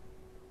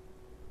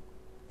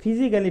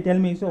 Physically tell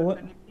me. So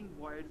Connecting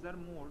voids are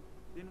more,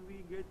 then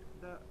we get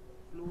the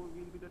flow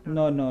will be the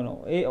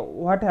no.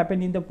 What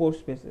happened in the pore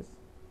spaces?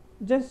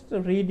 Just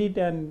read it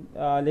and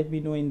let me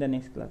know in the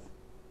next class.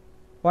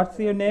 What's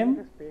your name?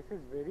 The space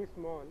is very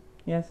small,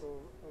 Yes.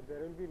 so there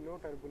will be no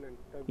turbulence.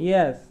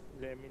 Yes.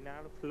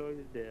 Laminar flow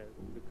is there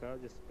because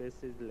the space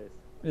is less.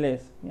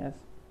 Less. Yes.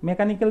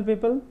 Mechanical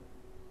people.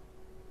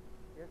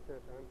 Yes, sir.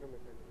 I am from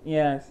mechanics.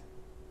 Yes.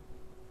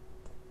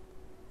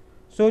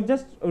 So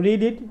just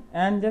read it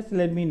and just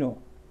let me know.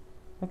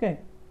 Okay.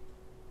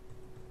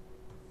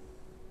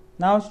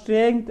 Now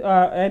strength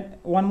and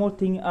one more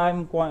thing.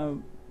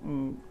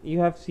 You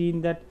have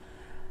seen that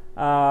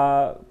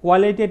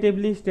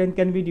qualitatively strength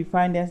can be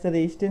defined as the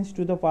resistance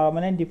to the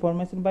permanent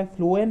deformation by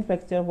flow and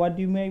fracture. What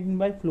do you mean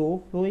by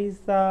flow? Flow is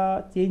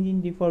the change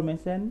in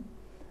deformation.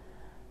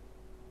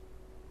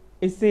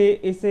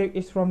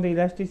 It's from the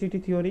elasticity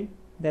theory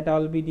that I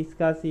will be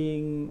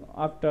discussing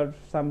after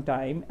some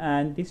time,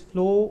 and this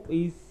flow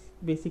is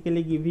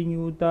basically giving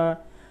you the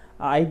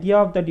idea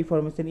of the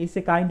deformation. It's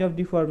a kind of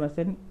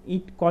deformation.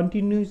 It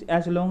continues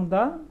as long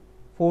the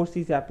force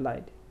is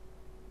applied.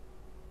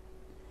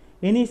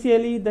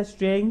 Initially the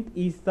strength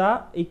is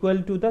the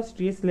equal to the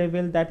stress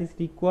level that is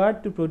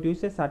required to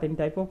produce a certain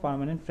type of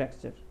permanent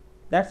fracture.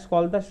 That's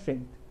called the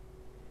strength.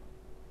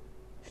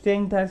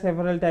 Strength has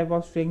several type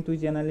of strength we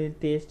generally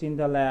test in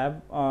the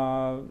lab,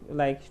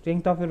 like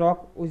strength of a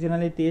rock we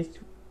generally test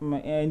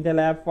in the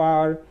lab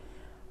for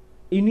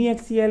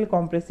uniaxial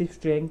compressive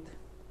strength,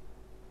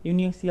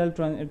 uniaxial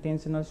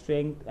tensional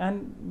strength,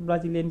 and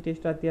Brazilian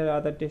test are there,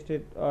 other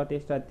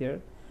tests are there.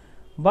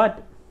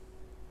 But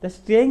the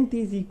strength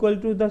is equal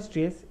to the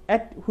stress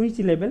at which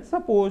level?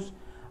 Suppose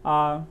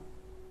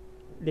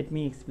let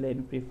me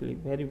explain briefly,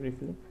 very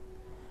briefly.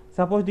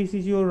 Suppose this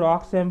is your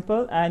rock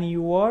sample and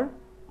you are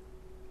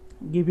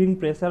giving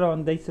pressure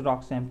on this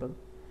rock sample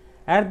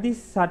at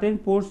this certain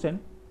portion,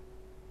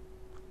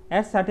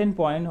 at certain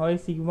point where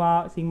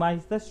sigma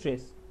is the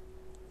stress,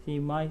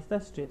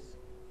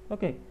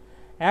 okay,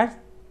 at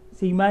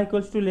sigma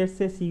equals to, let's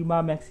say,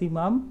 sigma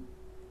maximum,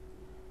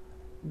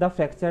 the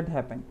fracture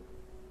happened.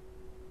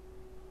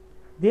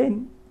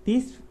 Then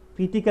this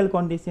critical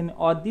condition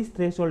or this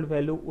threshold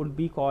value would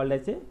be called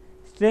as a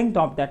strength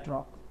of that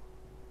rock.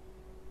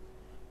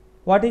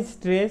 What is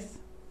stress?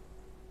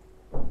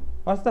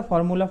 What's the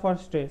formula for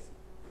stress?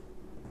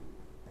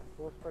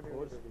 Force per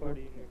Force unit per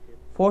area. unit.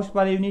 Force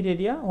per unit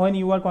area when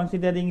you are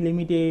considering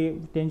limit A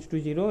tends to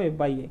 0, F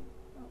by A.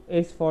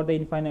 S for the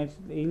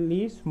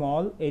infinitely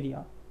small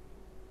area.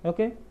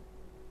 Okay.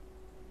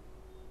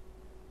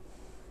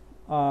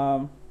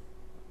 Now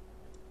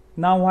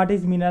Now what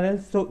is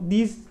minerals? So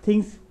these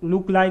things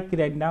look like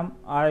random.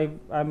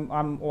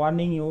 I'm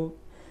warning you,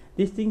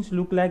 these things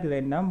look like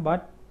random,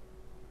 but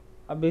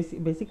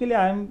basically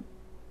I'm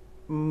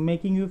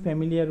making you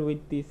familiar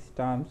with these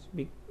terms.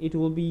 It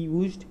will be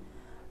used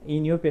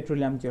in your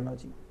petroleum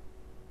geology.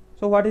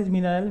 So what is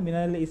mineral?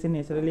 Mineral is a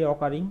naturally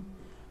occurring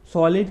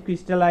solid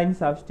crystalline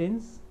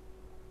substance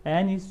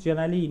and is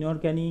generally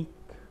inorganic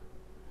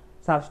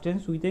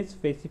substance with a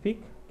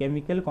specific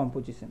chemical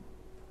composition.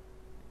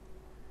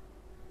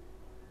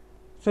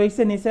 So it's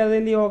a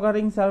naturally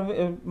occurring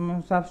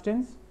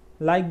substance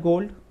like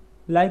gold,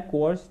 like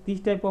quartz. This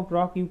type of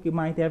rock you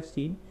might have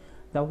seen.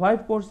 The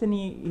white portion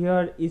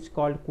here is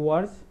called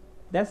quartz.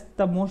 That's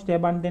the most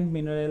abundant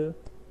mineral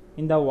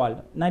in the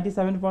world.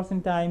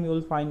 97% time you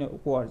will find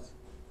quartz.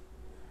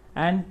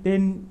 And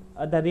then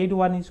the red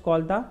one is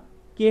called the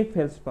K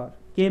feldspar.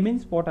 K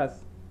means potash.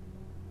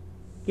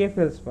 K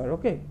feldspar.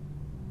 Okay.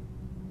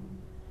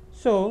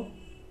 So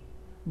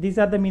these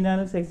are the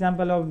minerals,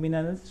 example of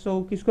minerals.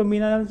 So किसको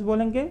minerals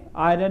बोलेंगे?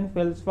 Iron,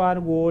 feldspar,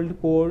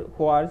 gold,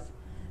 quartz.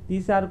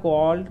 These are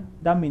called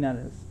the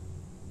minerals.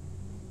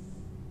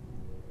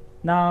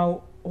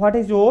 Now what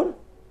is ore?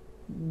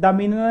 The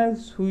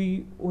minerals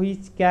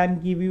which can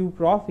give you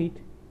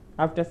profit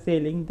after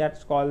selling,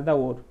 that's called the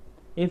ore.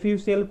 If you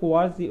sell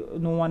quartz,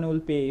 no one will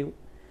pay you.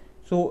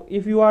 So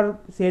if you are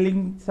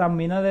selling some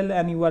mineral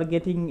and you are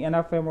getting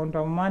enough amount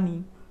of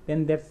money,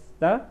 then that's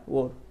the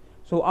ore.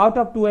 So out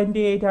of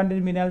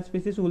 2800 mineral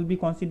species, we will be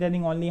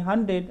considering only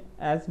 100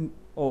 as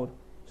ore.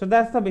 So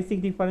that's the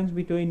basic difference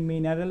between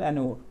mineral and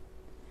ore.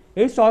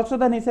 It's also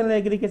the natural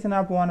aggregation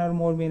of one or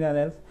more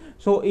minerals.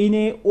 So in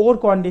a ore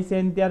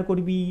condition, there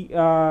could be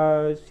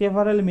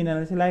several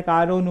minerals like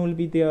iron will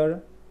be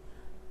there.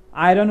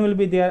 Iron will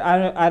be there.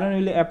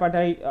 Iron will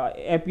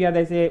appear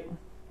as a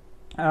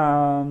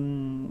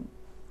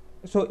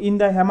so in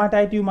the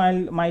hematite you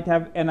might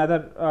have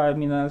another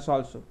minerals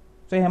also.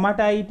 So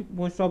hematite,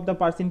 most of the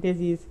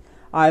percentage is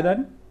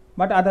iron,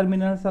 but other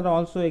minerals are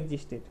also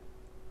existed.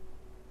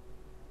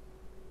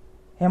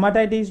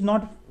 Hematite is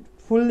not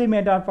fully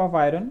made up of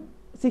iron.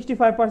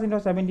 65% or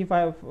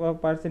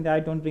 75%, I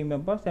don't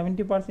remember.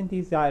 70%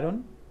 is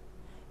iron.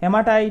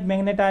 Hematite,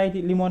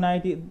 magnetite,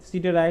 limonite,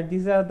 siderite,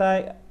 these are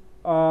the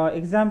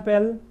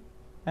example,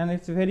 and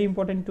it's very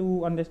important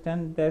to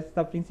understand that's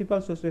the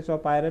principal sources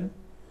of iron.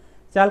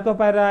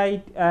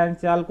 Chalcopyrite and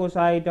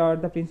chalcocite are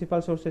the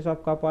principal sources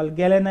of copper.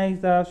 Galena is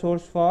the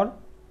source for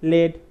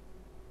lead.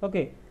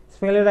 Okay,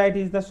 sphalerite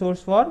is the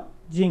source for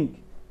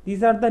zinc.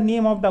 These are the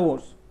name of the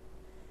ores.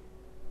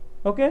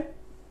 Okay.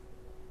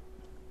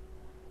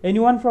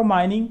 Anyone from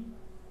mining?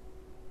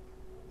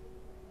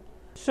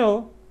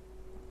 So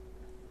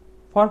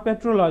for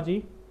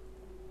petrology,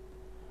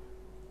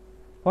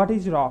 what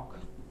is rock?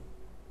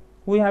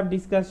 We have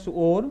discussed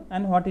ore,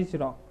 and what is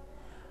rock?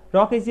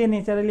 Rock is a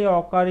naturally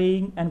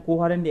occurring and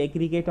coherent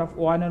aggregate of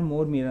one or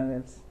more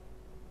minerals.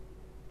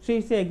 So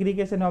it's an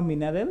aggregation of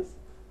minerals,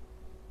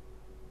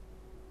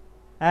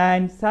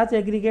 and such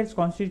aggregates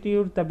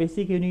constitute the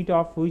basic unit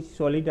of which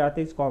solid earth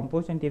is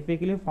composed and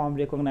typically form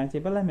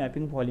recognizable and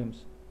mapping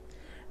volumes.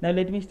 Now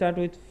let me start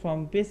with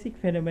from basic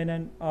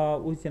phenomenon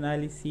we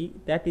generally see,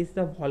 that is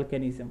the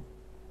volcanism.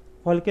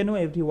 Volcano,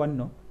 everyone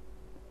know.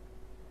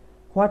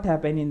 What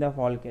happened in the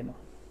volcano?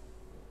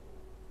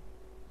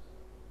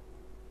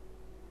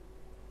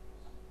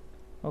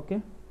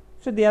 Okay,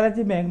 so there is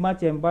a magma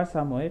chamber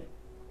somewhere.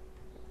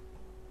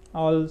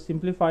 I'll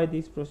simplify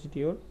this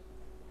procedure.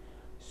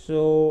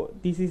 So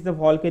this is the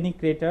volcanic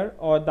crater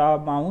or the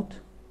mouth,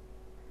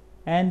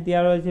 and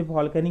there is a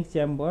volcanic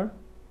chamber,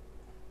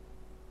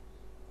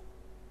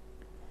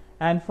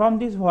 and from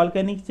this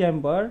volcanic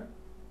chamber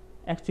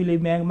actually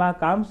magma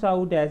comes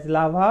out as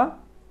lava,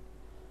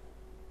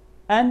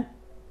 and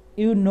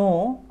you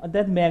know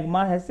that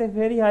magma has a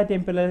very high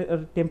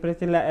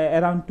temperature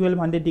around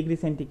 1200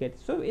 degrees centigrade,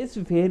 so it's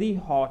very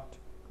hot.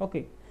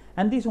 Okay,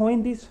 and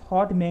when this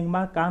hot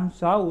magma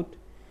comes out,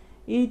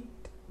 it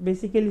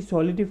basically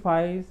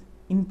solidifies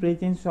in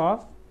presence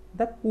of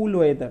the cool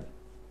weather.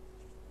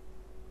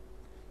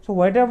 So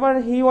whatever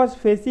he was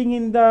facing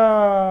in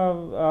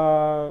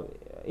the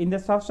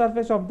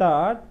subsurface of the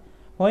earth,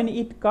 when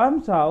it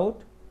comes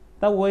out,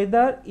 the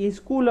weather is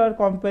cooler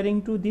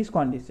comparing to this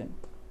condition.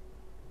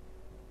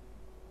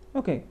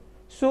 Okay,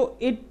 so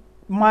it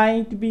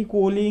might be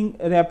cooling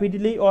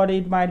rapidly or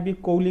it might be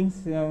cooling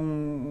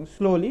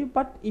slowly,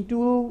 but it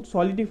will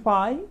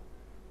solidify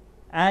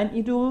and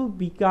it will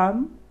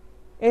become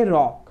a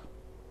rock.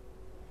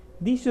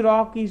 This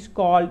rock is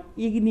called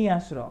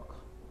igneous rock.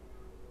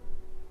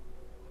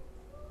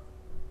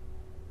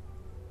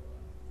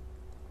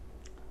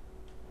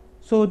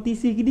 So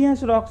these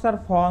igneous rocks are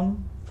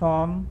formed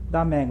from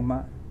the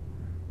magma.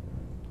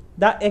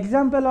 The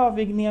example of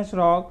igneous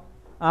rock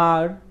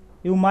are,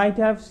 you might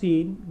have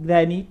seen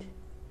granite,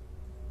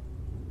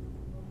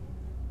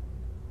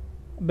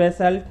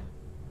 basalt.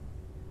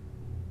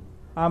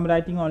 I am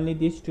writing only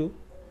these two.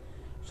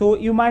 So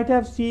you might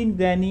have seen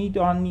granite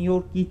on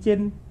your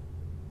kitchen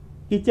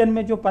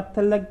में जो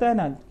पत्थर लगता है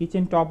ना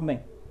kitchen top में,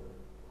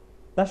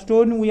 The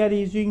stone we are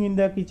using in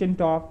the kitchen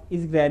top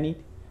is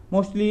granite.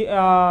 Mostly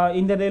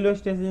in the railway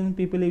station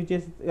people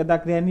uses the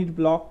granite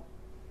block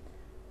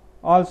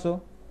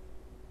also.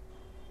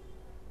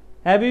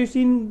 Have you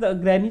seen the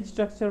granite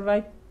structure,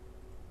 right?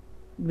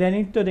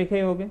 Granite तो देखे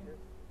ही होगे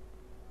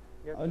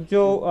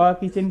जो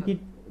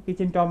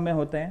kitchen top में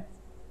होते हैं.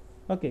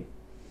 Okay.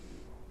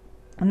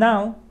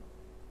 Now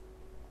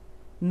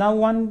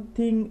one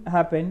thing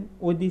happened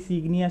with this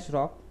igneous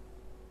rock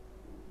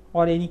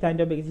or any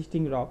kind of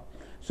existing rock.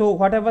 So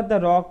whatever the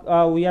rock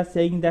we are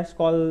saying, that's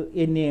called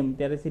a name.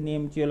 There is a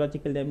name,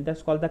 geological name,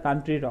 that's called the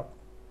country rock.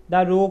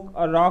 The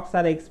rocks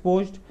are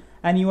exposed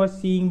and you are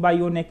seeing by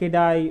your naked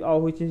eye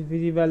or which is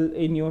visible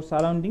in your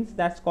surroundings.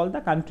 That's called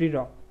the country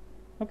rock.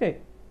 Okay,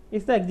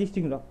 it's the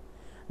existing rock.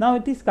 Now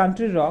it is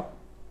country rock.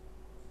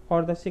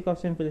 For the sake of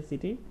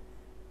simplicity,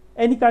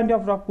 any kind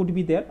of rock could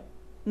be there.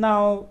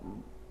 Now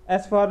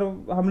as far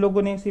हम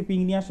लोगों ने सिर्फ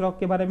igneous rock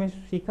के बारे में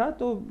सीखा,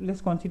 तो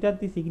let's consider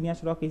this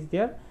igneous rock is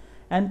there,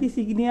 and these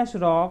igneous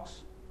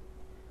rocks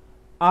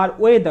are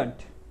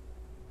weathered.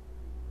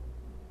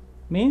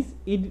 Means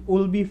it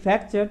will be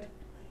fractured,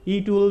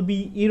 it will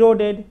be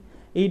eroded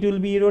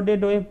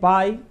away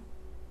by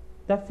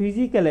the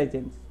physical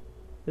agents.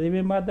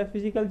 Remember the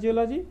physical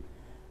geology?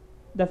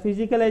 The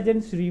physical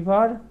agents: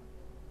 river,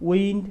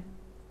 wind,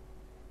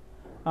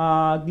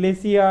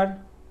 glacier.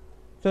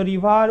 So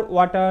river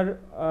water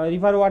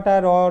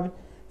or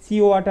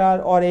sea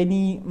water or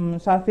any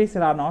surface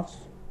runoffs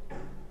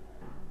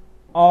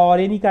or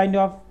any kind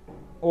of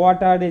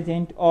water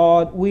agent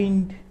or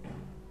wind.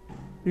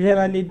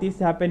 Generally this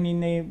happen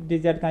in a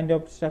desert kind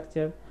of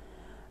structure.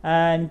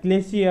 And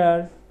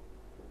glacier,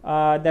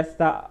 that's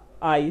the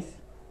ice.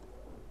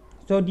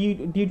 So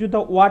due to the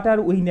water,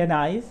 wind and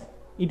ice,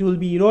 it will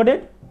be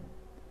eroded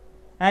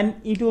and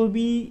it will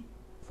be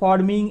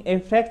forming a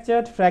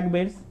fractured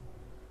fragments,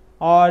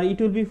 or it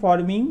will be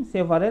forming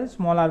several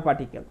smaller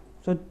particles.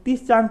 So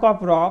this chunk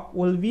of rock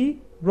will be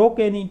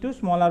broken into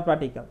smaller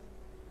particles.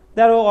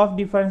 They are of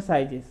different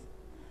sizes,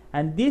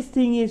 and this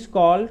thing is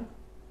called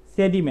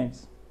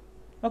sediments.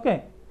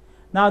 Okay.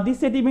 Now this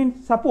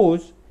sediment,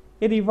 suppose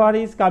a river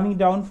is coming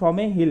down from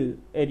a hill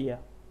area.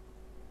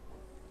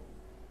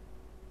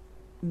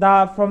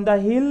 From the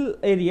hill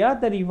area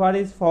the river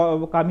is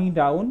coming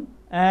down,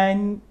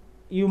 and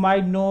you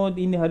might know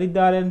in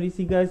Haridwar and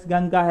Rishikesh,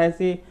 Ganga has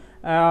a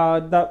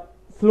the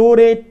flow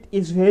rate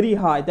is very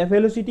high, the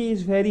velocity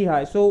is very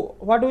high. So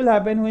what will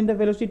happen when the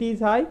velocity is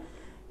high?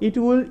 It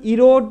will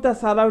erode the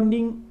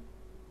surrounding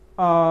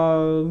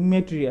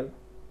material.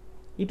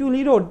 It will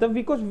erode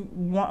because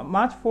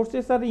much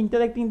forces are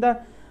interacting.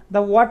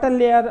 The water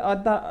layer or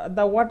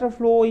the water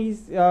flow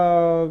is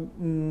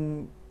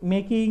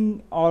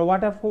making, or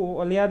water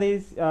layer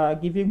is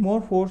giving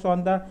more force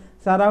on the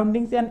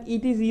surroundings, and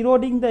it is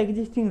eroding the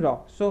existing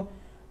rock. So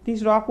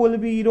this rock will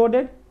be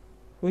eroded,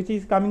 which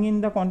is coming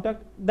in the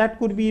contact. That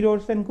could be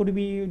erosion, could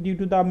be due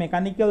to the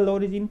mechanical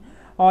origin,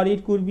 or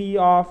it could be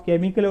of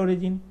chemical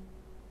origin.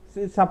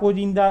 So suppose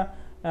in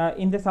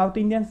the South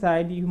Indian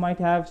side you might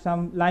have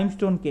some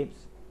limestone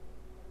caves,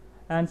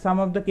 and some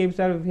of the caves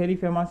are very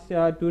famous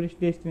tourist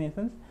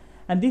destinations,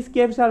 and these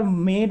caves are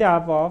made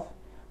up of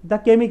the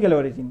chemical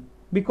origin,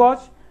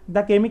 because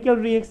the chemical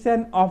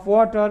reaction of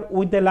water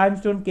with the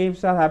limestone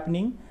caves are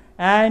happening,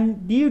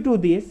 and due to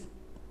this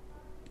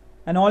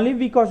and only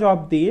because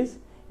of this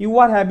you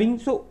are having.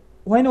 So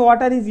when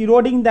water is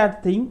eroding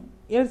that thing,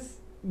 it's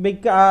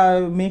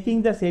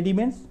making the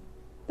sediments,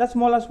 the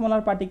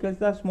smaller particles,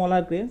 the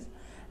smaller grains,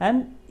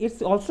 and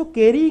it's also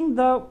carrying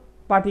the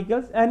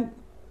particles. And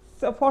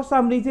so for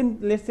some reason,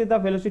 let's say the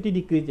velocity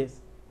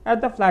decreases at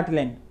the flat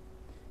land.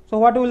 So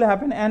what will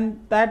happen?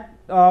 And that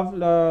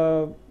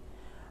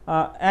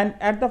and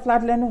at the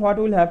flat land, what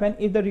will happen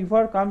if the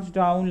river comes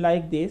down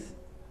like this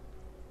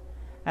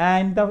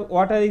and the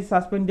water is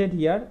suspended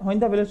here? When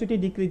the velocity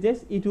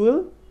decreases, it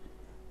will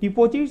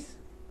deposits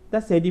the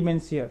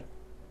sediments here.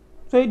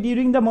 So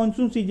during the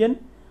monsoon season,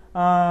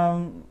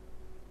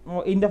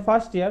 in the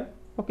first year,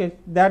 okay,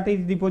 that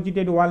is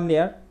deposited one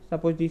layer.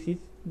 Suppose this is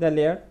the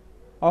layer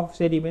of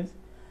sediments.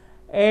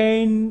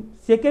 And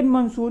second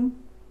monsoon,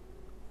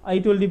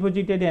 it will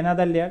deposited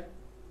another layer.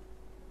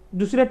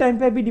 दूसरे time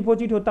पे भी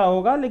deposit होता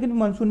होगा, लेकिन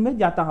monsoon में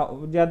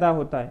ज़्यादा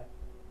होता है.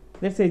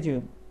 Let's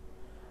assume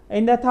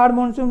in the third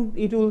monsoon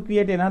it will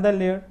create another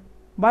layer.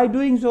 By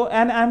doing so,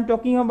 and I am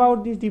talking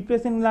about this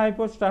depression type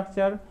of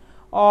structure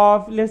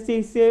of, let's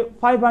say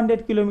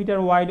 500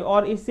 kilometer wide,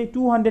 or it's say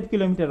 200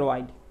 kilometer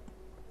wide.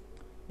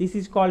 This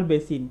is called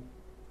basin,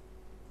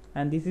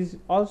 and this is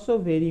also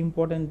very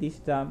important, this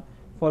term,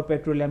 for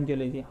petroleum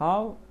geology.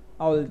 How?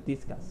 I will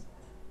discuss.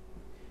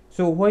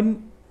 So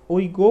when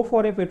we go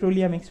for a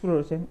petroleum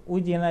exploration, we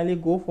generally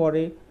go for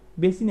a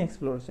basin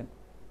exploration.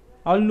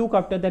 I'll look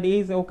after that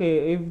is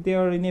okay, if they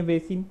are in a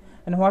basin,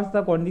 and what's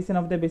the condition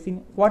of the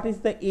basin, what is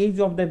the age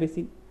of the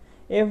basin.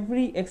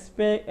 Every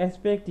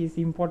aspect is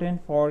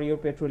important for your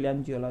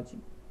petroleum geology.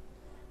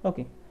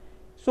 Okay,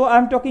 so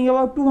I'm talking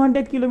about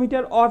 200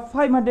 kilometer or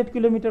 500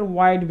 kilometer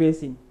wide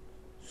basin.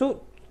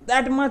 So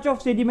that much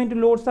of sediment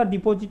loads are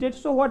deposited.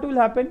 So what will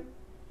happen?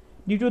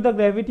 due to the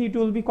gravity it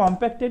will be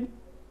compacted.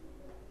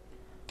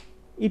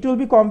 It will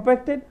be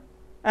compacted,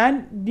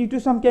 and due to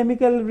some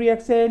chemical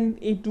reaction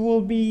it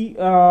will be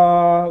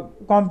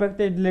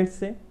compacted, let's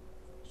say.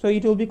 So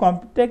it will be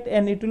compacted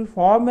and it will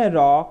form a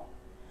rock,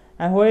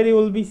 and where you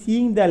will be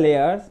seeing the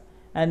layers,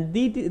 and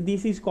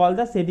this is called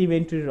the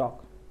sedimentary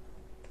rock.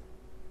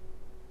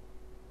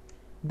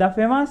 The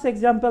famous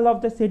example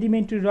of the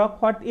sedimentary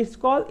rock, what it's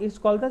called? It's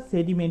called the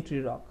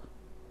sedimentary rock.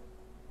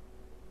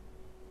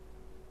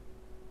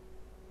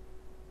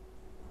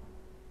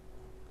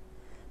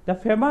 The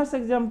famous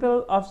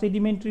example of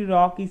sedimentary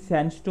rock is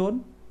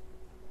sandstone.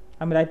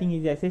 I'm writing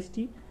is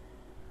SST.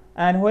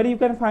 And where you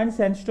can find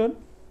sandstone?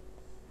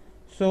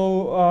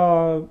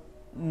 So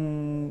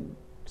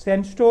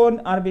sandstone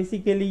are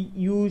basically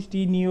used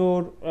in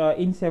your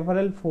in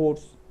several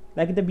forts,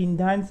 like the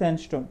Bindhan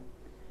sandstone.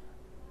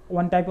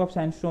 One type of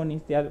sandstone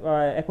is there,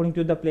 according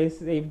to the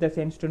place. If the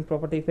sandstone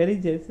property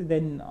varies,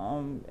 then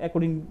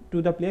according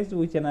to the place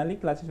we generally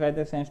classify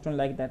the sandstone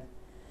like that.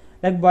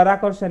 Like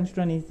Barakar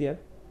sandstone is there,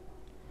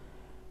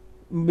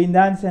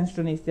 Bindhan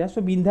sandstone is there.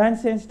 So Bindhan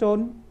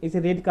sandstone is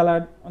a red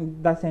colored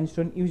the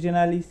sandstone you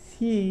generally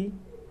see,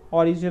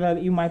 or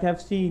you might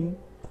have seen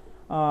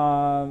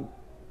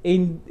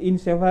in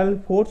several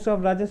forts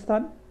of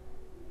Rajasthan.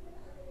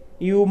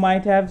 You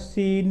might have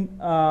seen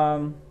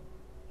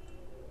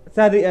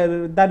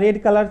the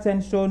red colored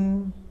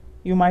sandstone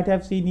you might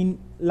have seen in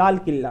Lal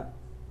Killa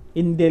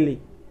in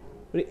Delhi,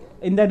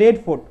 in the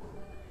Red Fort.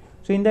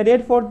 So in the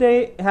Red Fort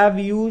they have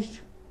used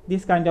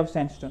this kind of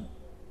sandstone.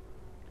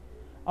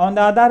 On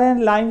the other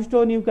hand,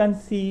 limestone you can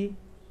see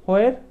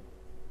where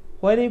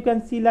you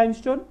can see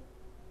limestone.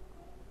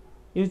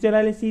 You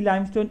generally see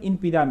limestone in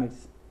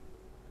pyramids.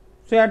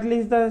 So at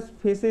least the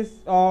faces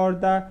or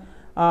the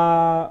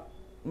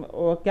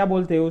क्या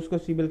बोलते हैं उसको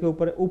civil के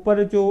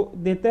ऊपर जो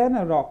देते हैं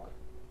ना rock,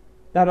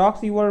 the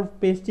rocks you are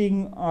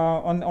pasting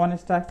on a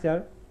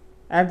structure,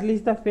 at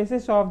least the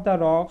faces of the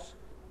rocks,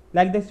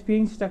 like the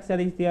sphinx structure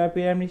is there,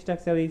 pyramid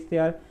structure is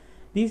there,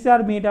 these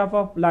are made up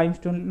of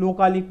limestone,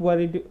 locally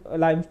quarried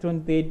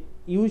limestone. They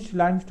use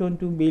limestone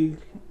to build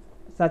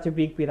such a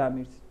big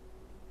pyramids,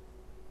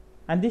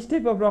 and this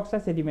type of rocks are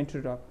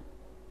sedimentary rock.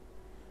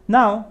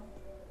 Now,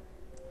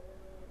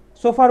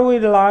 so far we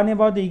learn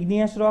about the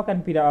igneous rock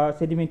and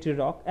sedimentary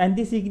rock, and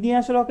this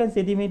igneous rock and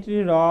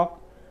sedimentary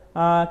rock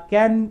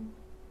can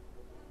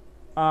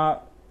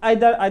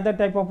either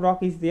type of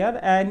rock is there,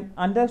 and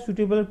under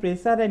suitable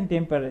pressure and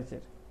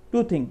temperature.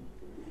 Two things: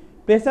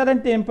 pressure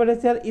and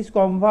temperature is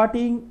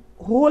converting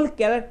whole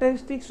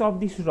characteristics of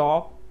this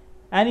rock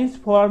and is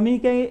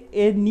forming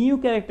a new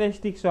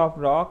characteristics of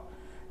rock,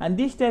 and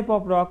this type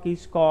of rock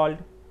is called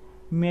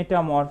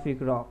metamorphic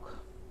rock.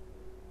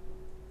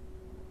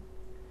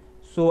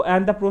 So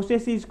and the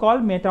process is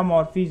called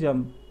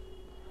metamorphism.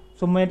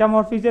 So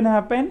metamorphism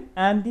happen,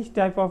 and this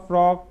type of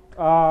rock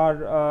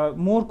are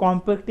more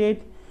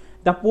compacted.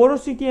 The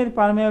porosity and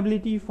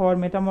permeability for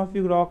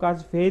metamorphic rock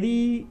is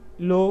very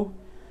low.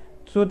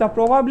 So the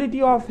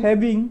probability of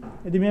having,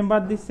 remember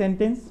this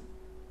sentence,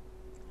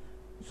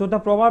 so the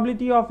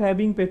probability of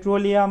having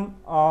petroleum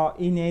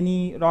in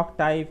any rock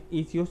type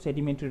is your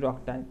sedimentary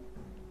rock type.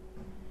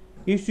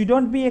 You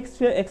shouldn't be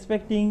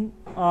expecting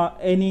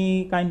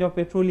any kind of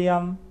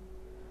petroleum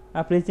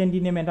present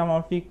in a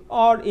metamorphic,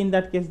 or in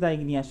that case the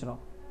igneous rock.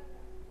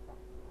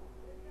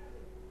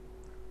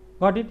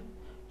 Got it?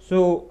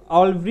 So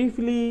I'll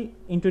briefly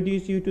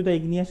introduce you to the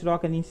igneous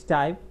rock and its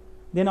type,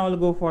 then I'll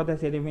go for the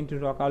sedimentary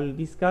rock. I'll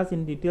discuss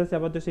in details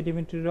about the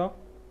sedimentary rock,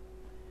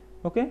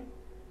 okay,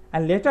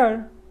 and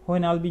later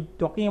when I'll be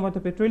talking about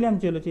the petroleum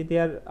geology,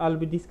 there I'll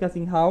be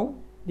discussing how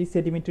these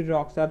sedimentary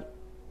rocks are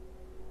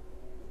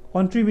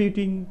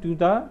contributing to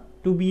the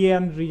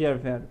Tubian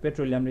reservoir,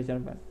 petroleum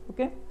reservoir.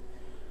 Okay,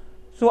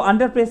 so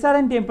under pressure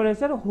and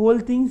temperature whole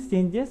things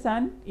changes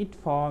and it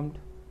formed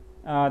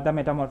the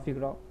metamorphic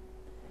rock.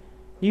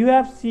 You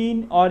have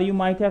seen or you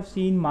might have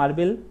seen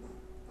marble,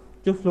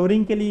 जो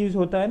flooring के लिए use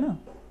होता है ना,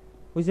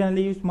 we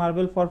generally use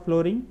marble for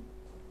flooring.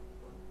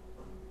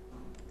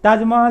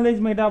 Taj Mahal is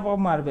made up of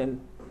marble.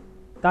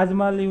 Taj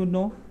Mahal, you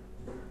know,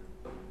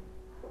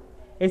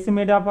 it's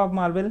made up of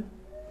marble.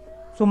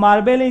 So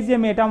marble is a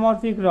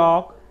metamorphic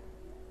rock,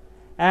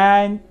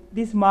 and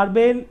this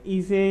marble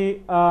is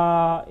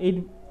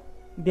it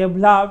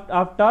developed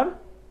after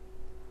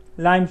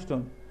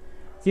limestone.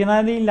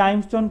 Generally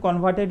limestone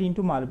converted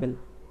into marble.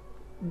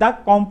 The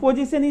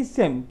composition is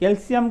same,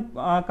 calcium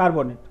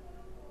carbonate.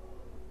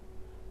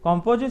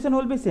 Composition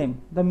will be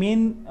same. The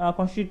main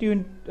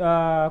constituent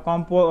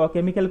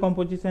chemical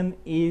composition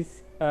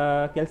is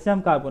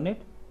calcium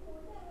carbonate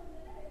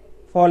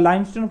for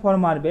limestone, for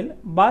marble,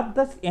 but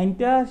the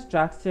entire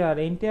structure,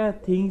 entire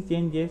thing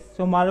changes.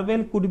 So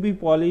marble could be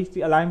polished,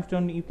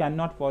 limestone you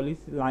cannot polish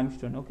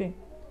limestone. Okay,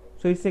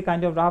 so it's a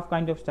kind of rough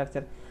kind of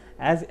structure.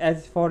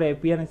 As for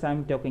appearance I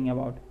am talking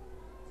about.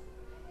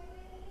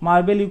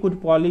 Marble you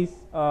could polish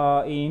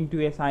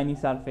into a shiny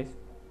surface.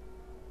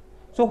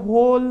 So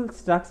whole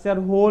structure,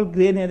 whole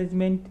grain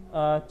arrangement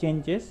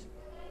changes,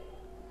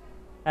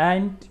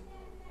 and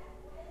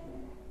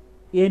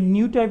a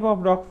new type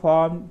of rock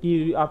formed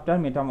after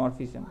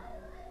metamorphism.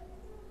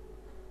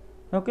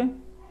 Okay,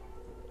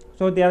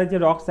 so there is a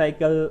rock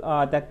cycle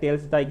that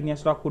tells the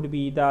igneous rock could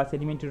be the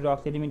sedimentary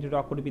rock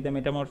could be the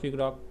metamorphic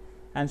rock,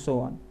 and so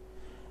on.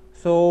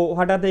 So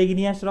what are the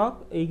igneous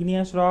rock?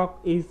 Igneous rock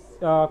is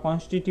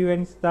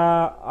constituents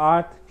the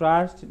earth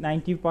crust,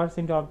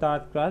 90% of the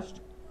earth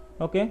crust.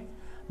 Okay,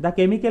 the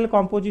chemical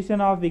composition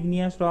of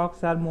igneous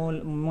rocks are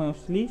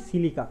mostly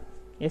silica,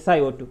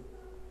 SiO2,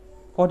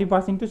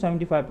 40% to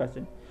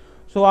 75%.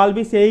 So I'll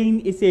be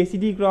saying it's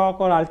acidic rock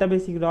or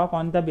ultrabasic rock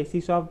on the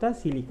basis of the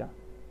silica.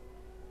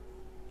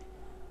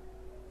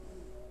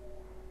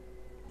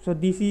 So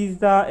this is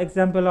the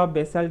example of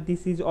basalt.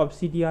 This is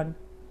obsidian,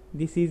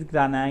 this is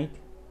granite.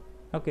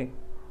 Okay,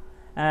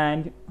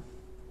 and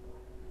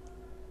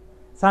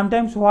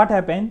sometimes what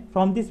happens,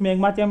 from this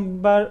magma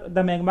chamber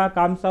the magma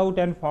comes out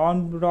and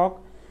formed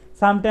rock.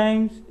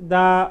 Sometimes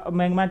the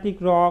magmatic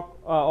rock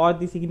or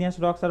these igneous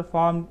rocks are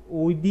formed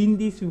within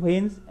these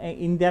veins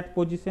in that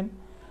position,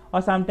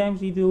 or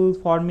sometimes it will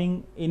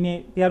forming in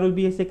a, there will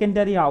be a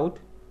secondary out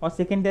or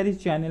secondary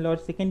channel or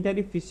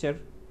secondary fissure,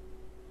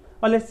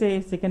 or let's say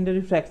a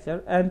secondary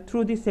fracture, and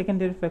through this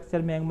secondary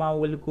fracture magma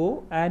will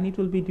go and it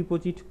will be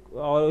deposit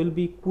or will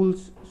be cooled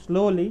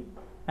slowly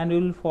and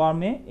will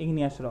form a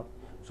igneous rock.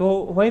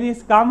 So when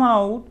it's come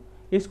out,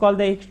 it's called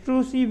the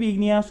extrusive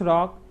igneous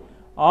rock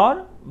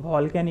or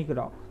volcanic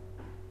rock.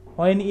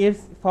 When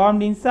it's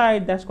formed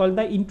inside, that's called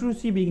the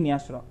intrusive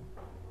igneous rock.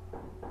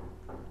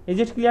 Is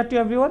it clear to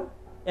everyone?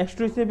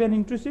 Extrusive and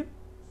intrusive.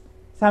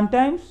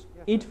 Sometimes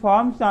it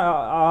forms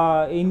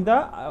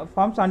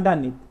forms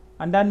underneath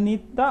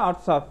the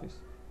earth's surface.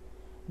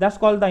 That's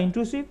called the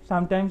intrusive.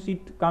 Sometimes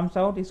it comes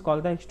out, is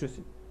called the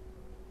extrusive.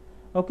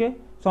 Okay,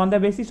 so on the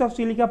basis of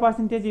silica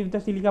percentage, if the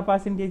silica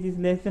percentage is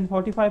less than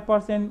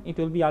 45%, it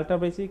will be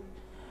ultrabasic.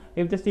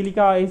 If the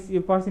silica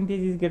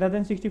percentage is greater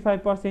than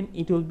 65%,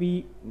 it will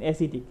be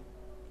acidic.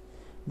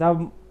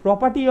 The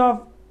property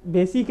of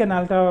basic and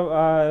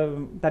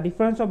the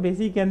difference of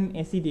basic and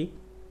acidic,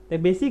 the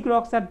basic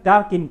rocks are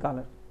dark in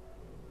color.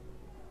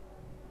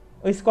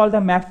 It's called the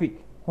mafic.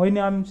 When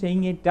I am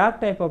saying a dark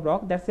type of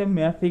rock, that's a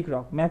mafic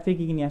rock, mafic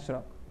igneous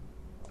rock.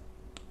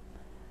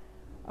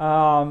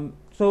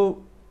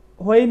 So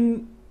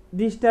when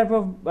this type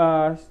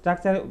of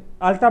structure,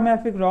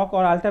 ultramafic rock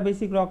or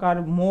ultrabasic rock,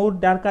 are more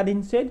darker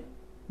in shade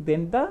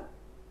than the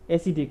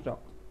acidic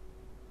rock.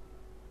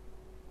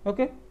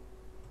 Okay.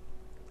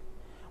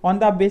 On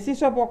the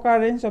basis of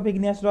occurrence of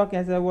igneous rock,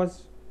 as I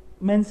was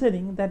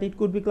mentioning, that it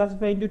could be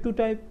classified into two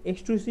types,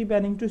 extrusive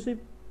and intrusive.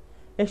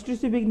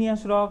 Extrusive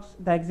igneous rocks,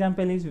 the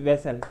example is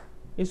basalt.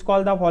 It's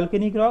called the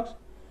volcanic rocks.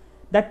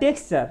 The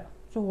texture.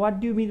 So what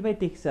do you mean by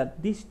texture?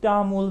 This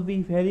term will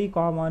be very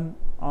common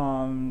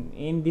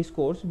in this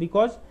course,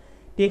 because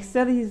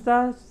texture is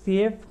the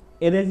shape,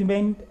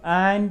 arrangement,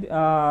 and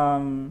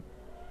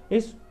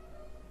it's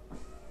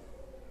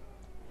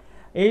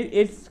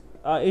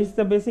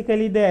the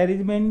basically the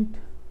arrangement.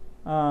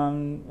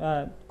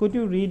 Could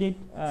you read it?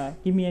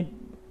 Give me a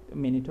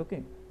minute,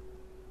 okay?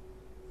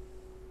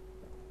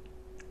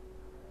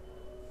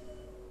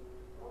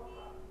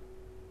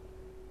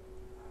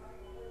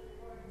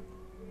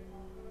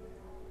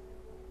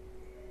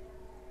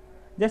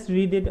 Just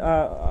read it.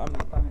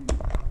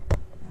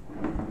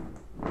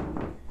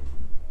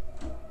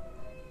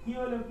 কি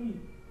হলো কি?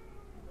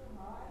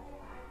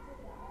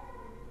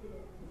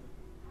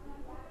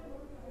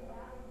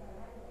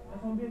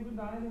 একটু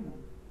দাঁড়ালে না?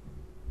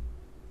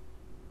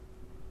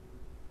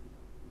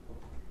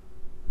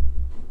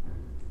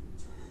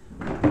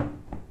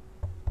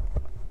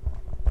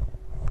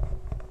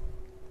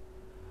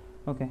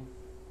 Okay.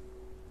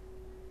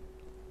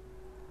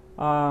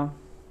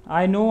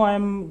 I know I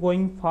am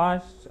going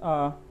fast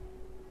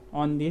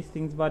on these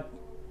things, but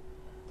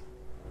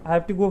I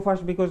have to go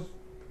fast because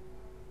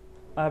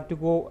I have to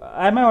go.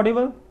 Am I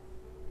audible?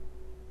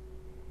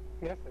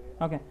 Yes, sir.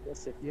 Okay. Yes,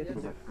 sir. Yes,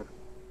 sir.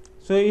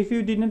 So if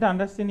you didn't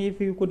understand, if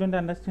you couldn't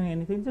understand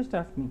anything, just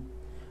ask me.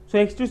 So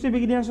extrusive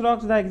igneous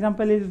rocks, the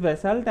example is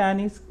basalt, and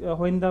is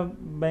when the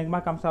magma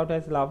comes out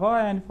as lava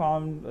and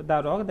form the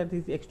rock, that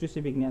is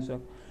extrusive igneous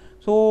rock.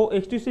 So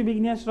extrusive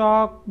igneous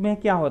rock में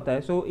क्या होता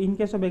है? So in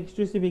case of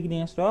extrusive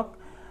igneous rock,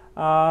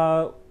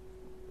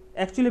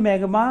 actually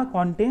magma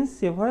contains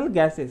several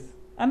gases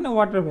and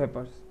water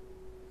vapors.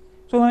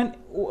 So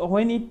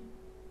when it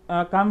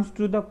comes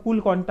to the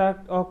cool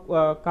contact of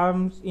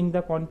comes in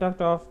the contact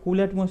of cool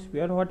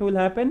atmosphere, what will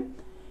happen?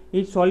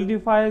 It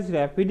solidifies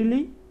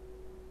rapidly,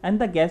 and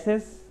the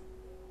gases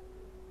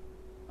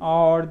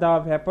or the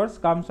vapors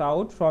comes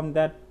out from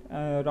that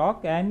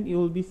rock, and you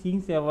will be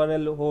seeing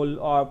several hole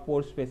or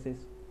pore spaces.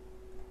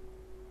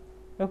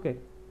 Okay,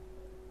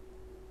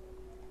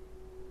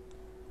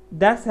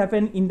 that's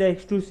happened in the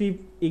extrusive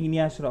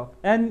igneous rock.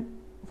 And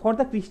for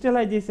the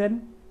crystallization,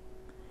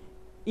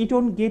 it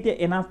won't get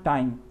enough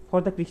time for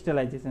the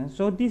crystallization,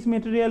 so this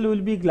material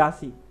will be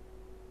glassy.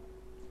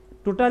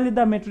 Totally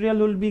the material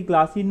will be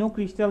glassy, no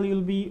crystal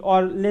will be,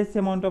 or less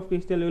amount of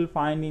crystal you will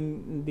find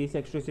in this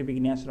extrusive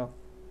igneous rock.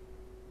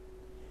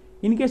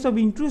 In case of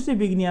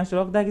intrusive igneous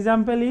rock, the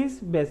example is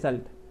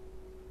basalt.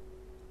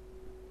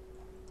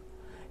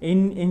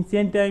 In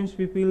ancient times,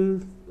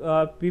 peoples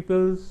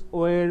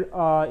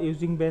were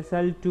using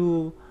basalt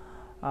to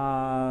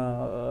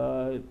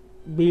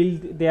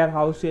build their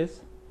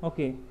houses.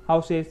 Okay,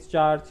 houses,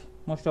 church,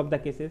 most of the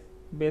cases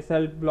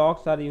basalt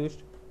blocks are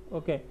used.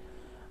 Okay,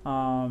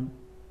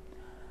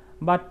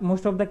 but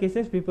most of the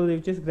cases people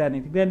uses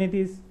granite. Granite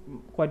is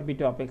quite a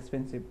bit of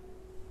expensive.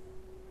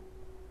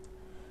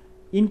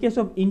 In case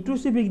of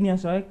intrusive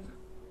igneous rock,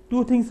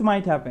 two things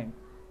might happen.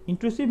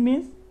 Intrusive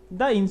means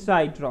the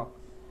inside rock.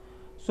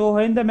 So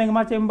when the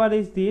magma chamber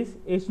is this,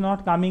 it's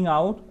not coming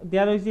out.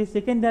 There is a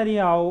secondary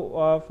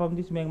from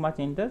this magma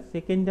chamber.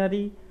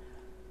 Secondary,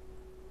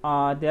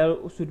 there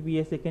should be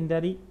a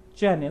secondary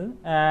channel,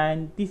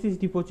 and this is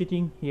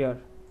depositing here.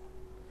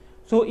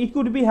 So it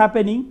could be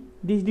happening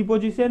this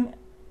deposition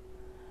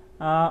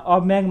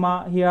of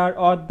magma here,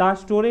 or the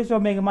storage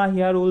of magma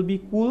here will be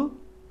cool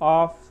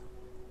off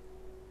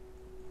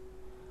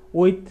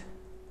with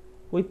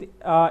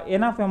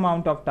enough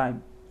amount of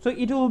time. So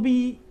it will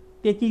be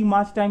taking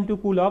much time to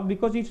cool off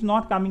because it's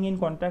not coming in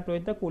contact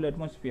with the cool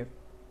atmosphere.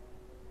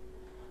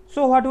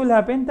 So what will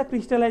happen? The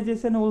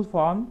crystallization will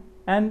form,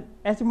 and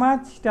as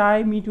much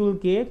time it will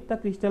get,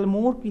 the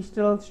more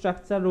crystal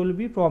structure will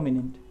be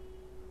prominent.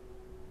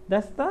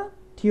 That's the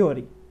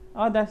theory,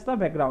 or that's the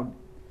background.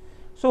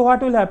 So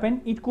what will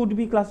happen? It could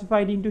be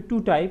classified into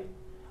two types.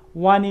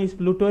 One is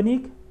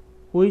plutonic,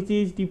 which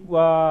is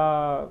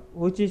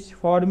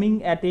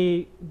forming at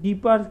a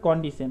deeper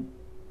condition,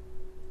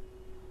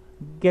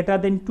 greater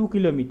than 2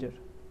 km.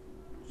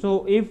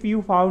 So if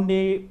you found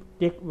a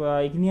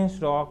igneous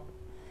rock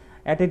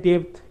at a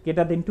depth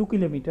greater than 2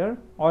 km,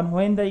 or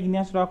when the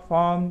igneous rock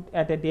formed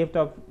at a depth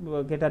of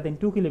greater than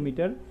 2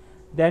 km,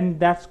 then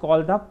that's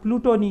called the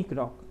plutonic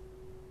rock.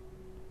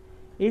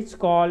 It's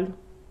called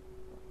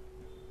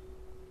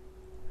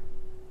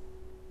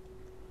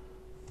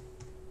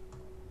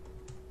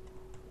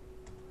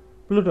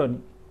plutonic.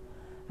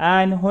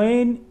 And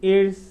when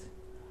it's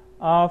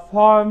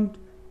formed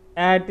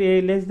at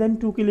a less than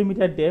 2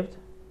 km depth,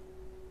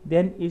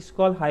 then it's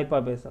called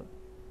hyperbasal.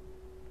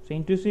 So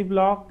intrusive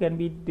rock can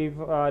be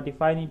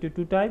defined into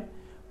two types,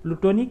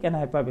 plutonic and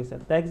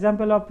hyperbasal. The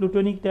example of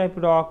plutonic type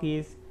rock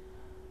is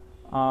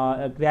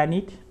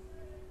granite,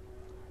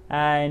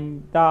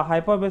 and the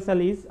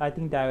hyperbasal is, I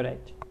think,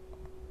 diorite.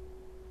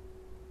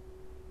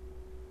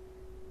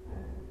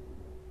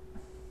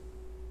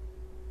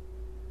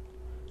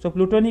 So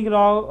plutonic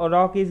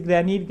rock is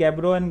granite,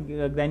 gabbro, and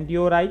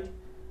grandiorite.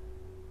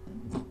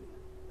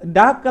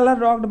 Dark color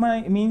rock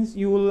means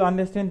you will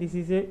understand this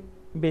is a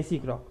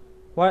basic rock.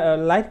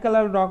 Light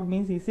color rock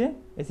means it's a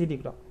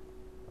acidic rock.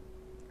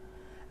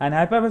 And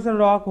hyperbasal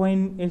rock,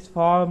 when it's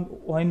formed,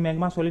 when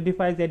magma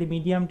solidifies at a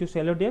medium to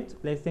shallow depth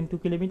less than 2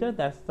 km,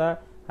 that's the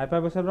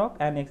hyperbasal rock,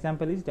 and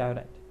example is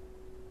diorite.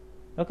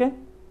 Okay,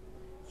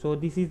 so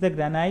this is the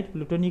granite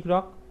plutonic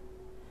rock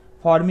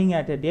forming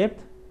at a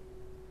depth.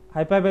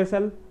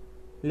 hyperbasal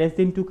less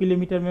than 2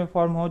 km में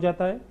form हो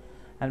जाता है,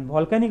 and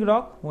volcanic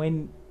rock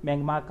when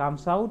magma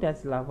comes out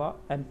as lava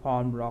and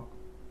form rock.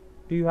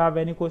 Do you have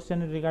any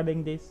question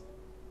regarding this?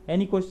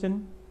 Any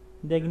question,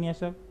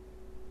 Degniasha?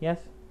 Yes.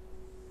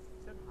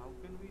 Sir, how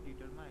can we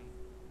determine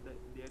that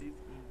there is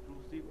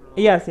intrusive rock?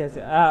 Yes.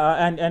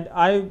 And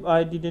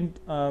I didn't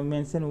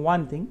mention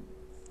one thing.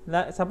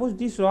 Suppose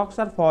these rocks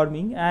are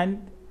forming,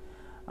 and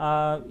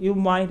you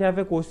might have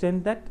a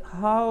question that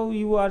how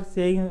you are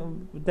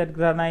saying that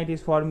granite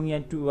is forming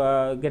at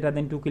greater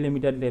than 2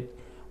 km depth.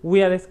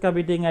 We are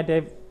excavating at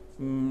a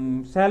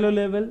shallow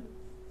level.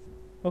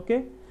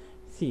 Okay,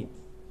 see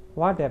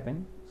what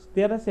happened.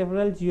 There are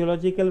several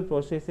geological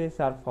processes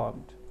are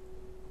formed.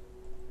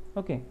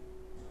 Okay,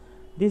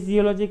 these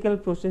geological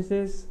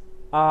processes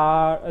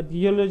are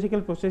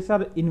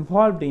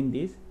involved in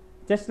this,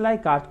 just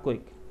like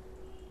earthquake.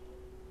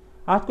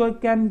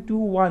 Earthquake can do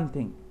one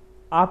thing: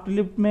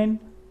 upliftment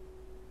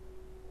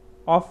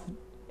of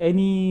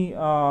any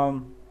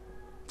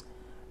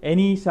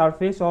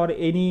surface or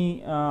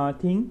any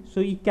thing.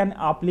 So it can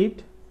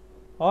uplift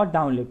or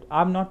downlift.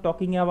 I'm not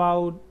talking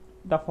about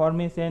the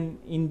formation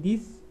in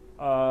this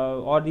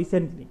or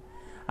recently.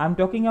 I'm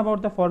talking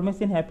about the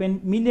formation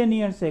happened million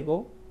years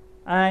ago,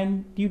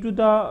 and due to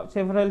the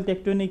several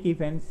tectonic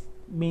events,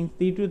 means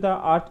due to the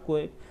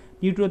earthquake,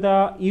 due to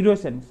the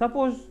erosion.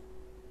 Suppose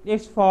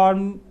it's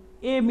formed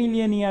a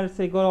million years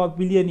ago or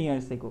billion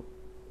years ago,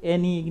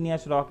 any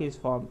igneous rock is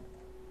formed,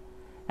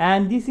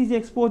 and this is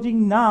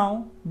exposing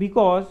now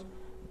because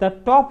the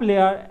top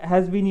layer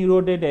has been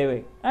eroded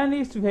away, and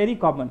it's very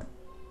common.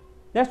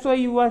 That's why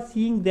you are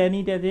seeing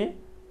granite at a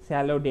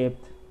shallow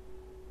depth.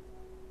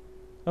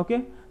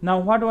 Okay, now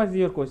what was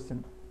your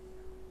question?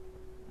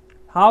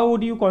 How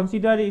would you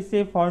consider is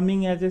a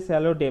forming as a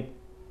shallow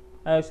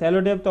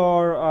depth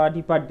or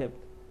deeper depth?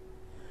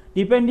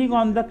 Depending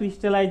on the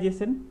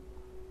crystallization.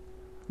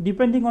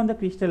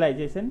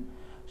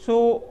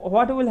 So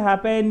what will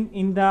happen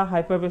in the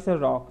hyperbasal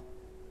rock?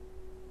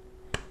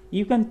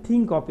 You can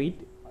think of it,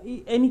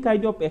 any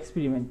kind of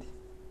experiment.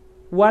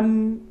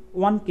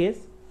 one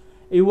case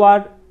you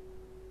are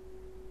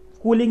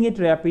cooling it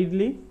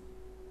rapidly.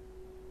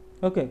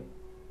 Okay,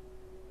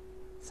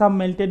 some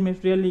melted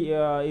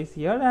material is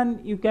here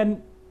and you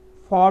can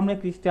form a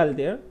crystal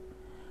there.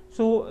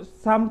 So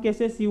some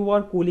cases you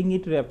are cooling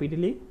it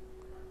rapidly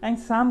and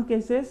some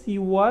cases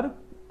you are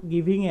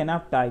giving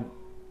enough time.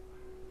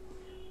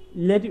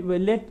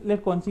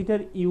 Let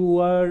consider you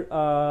are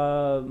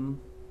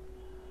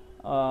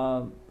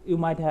you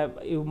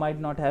might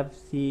not have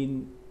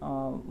seen,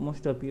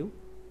 most of you,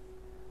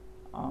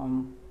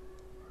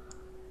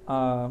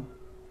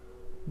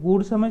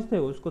 गुड़ समझते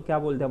हो, उसको क्या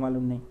बोलते हैं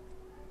मालूम नहीं,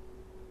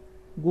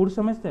 गुड़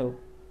समझते हो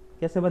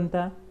कैसे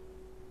बनता है?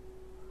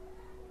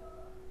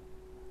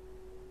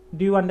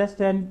 Do you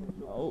understand?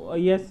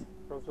 Yes,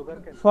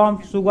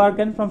 from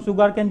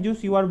sugar cane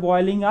juice you are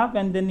boiling up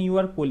and then you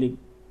are cooling.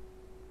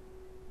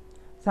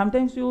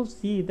 Sometimes you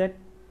see that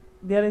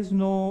there is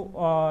no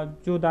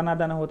जो दाना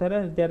दाना होता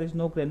है, there is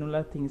no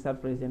granular things are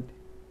present.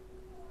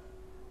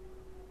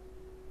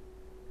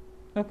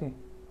 Okay,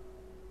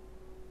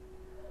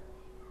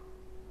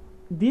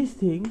 these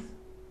things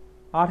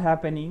are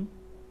happening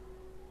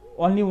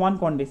only one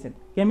condition.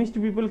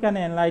 Chemistry people can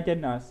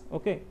enlighten us.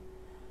 Okay,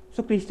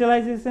 so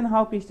crystallization,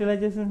 how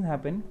crystallization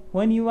happen?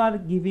 When you are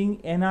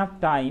giving enough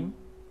time,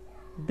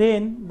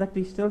 then the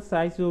crystal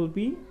size will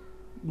be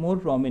more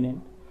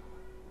prominent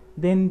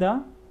than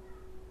the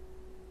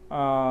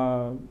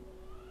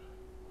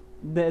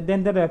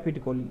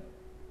rapid cooling.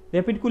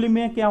 Rapid cooling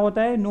में क्या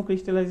होता है? No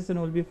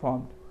crystallization will be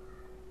formed.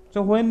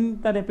 So when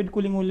the rapid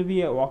cooling will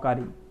be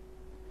occurring,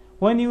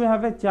 when you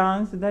have a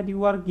chance that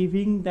you are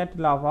giving that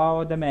lava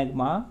or the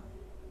magma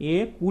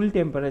a cool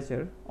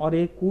temperature or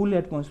a cool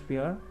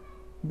atmosphere,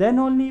 then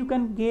only you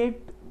can get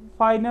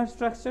finer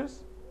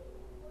structures.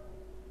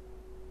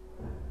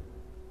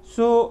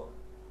 So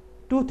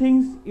two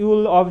things you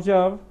will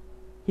observe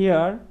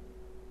here.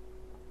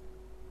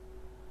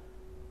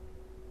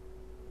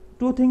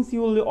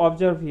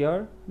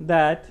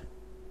 That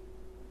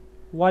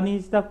one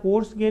is the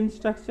coarse grain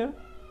structure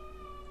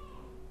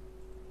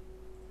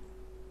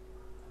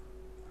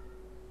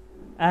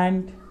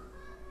and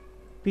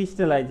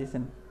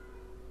crystallization,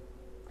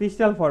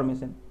 crystal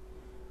formation.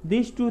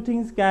 These two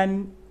things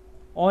can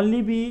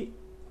only be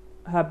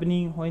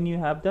happening when you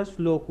have the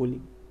slow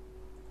cooling,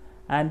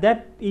 and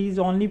that is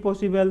only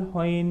possible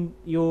when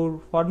your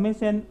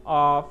formation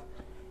of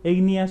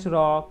igneous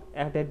rock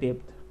at a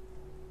depth.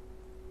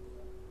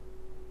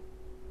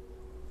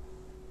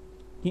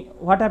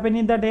 What happened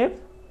in the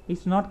depth?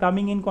 It's not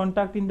coming in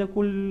contact in the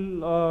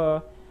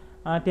cool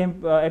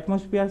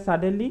atmosphere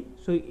suddenly.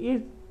 So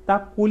the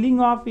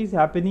cooling off is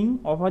happening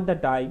over the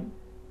time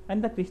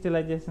and the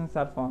crystallizations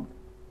are formed.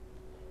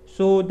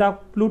 So the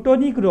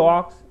plutonic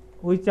rocks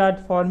which are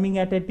forming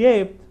at a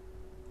depth,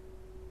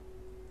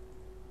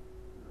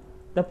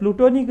 the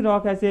plutonic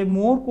rock has a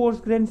more coarse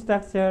grained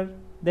structure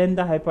than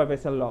the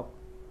hyperbasal rock,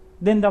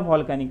 than the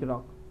volcanic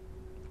rock.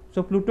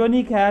 So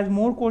plutonic has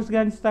more coarse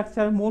grained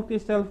structure, more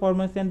crystal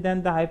formation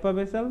than the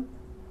hyperbasal,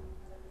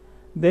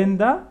 than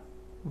the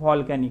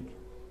volcanic.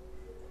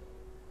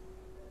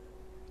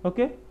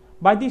 Okay,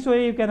 by this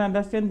way you can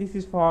understand this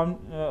is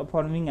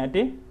forming at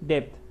a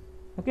depth.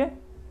 Okay,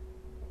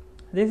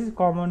 this is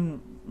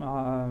common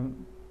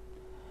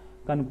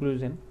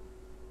conclusion.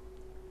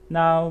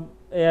 Now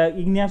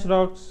igneous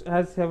rocks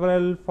has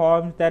several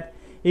forms. That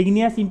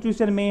igneous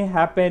intrusion may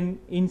happen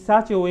in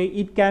such a way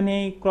it can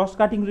a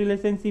cross-cutting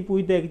relationship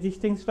with the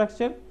existing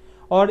structure,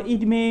 or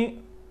it may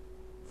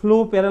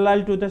flow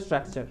parallel to the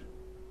structure.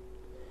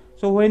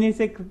 So when it's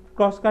a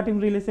cross-cutting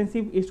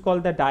relationship, it's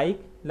called the dike,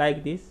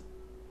 like this.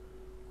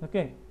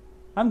 Okay,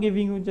 I'm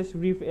giving you just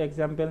brief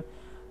example.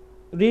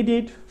 Read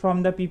it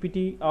from the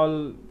PPT,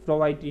 I'll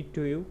provide it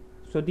to you.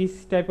 So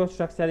this type of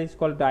structure is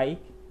called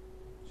dike.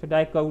 So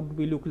dike could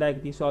be look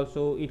like this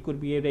also. It could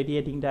be a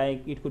radiating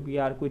dike, it could be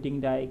a arc-quitting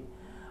dike,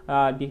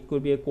 it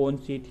could be a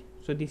cone sheet.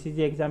 So this is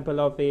the example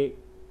of a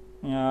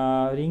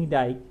ring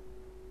dike.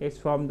 It's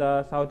from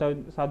the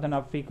Southern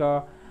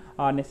Africa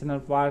National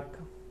Park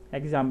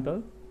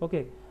example.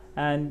 Okay,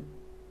 and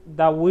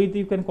the width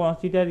you can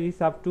consider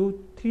is up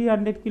to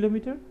 300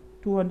 kilometer,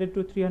 200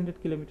 to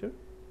 300 kilometer.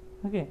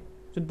 Okay,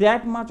 so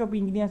that much of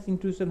igneous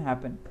intrusion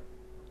happened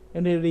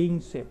in a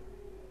ring shape.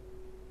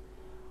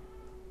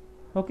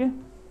 Okay,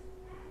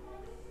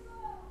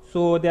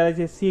 so there is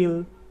a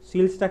seal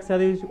structure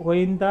is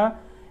when the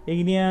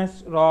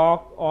igneous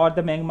rock or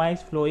the magma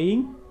is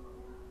flowing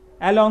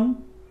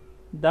along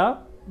the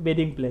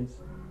bedding planes.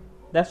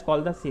 That's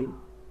called the seal.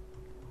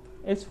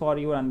 It's for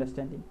your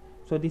understanding.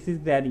 So this is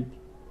granite.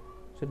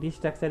 So this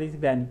structure is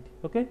granite.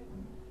 Okay,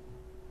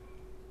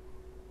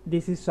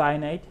 this is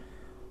cyanide,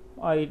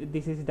 or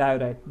this is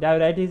diorite.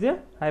 Diorite is a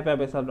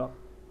hyperbasal rock.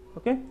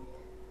 Okay,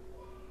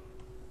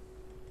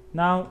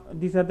 now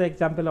these are the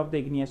example of the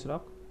igneous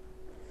rock.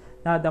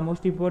 Now the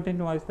most important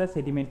one is the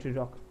sedimentary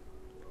rock.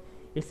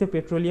 It's a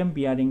petroleum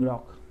bearing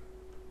rock.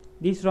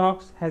 These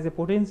rocks has a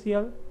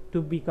potential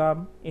to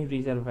become a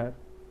reservoir.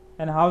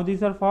 And how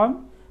these are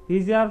formed?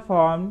 These are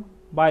formed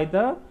by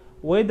the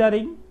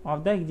weathering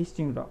of the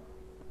existing rock.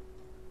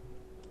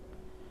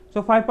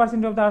 So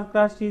 5% of the earth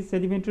crust is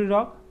sedimentary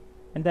rock,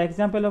 and the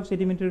example of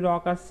sedimentary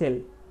rock are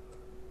shale.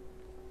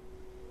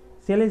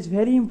 Shale is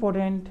very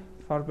important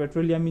for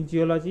petroleum in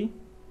geology.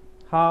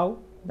 How,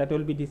 that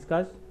will be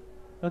discussed.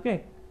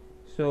 Okay,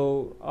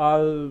 so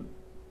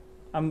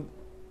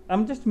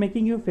I'm just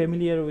making you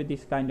familiar with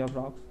this kind of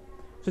rocks.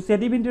 So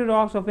sedimentary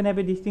rocks often have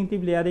a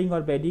distinctive layering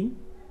or bedding,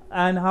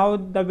 and how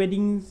the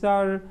beddings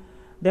are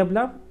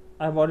developed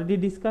I've already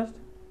discussed.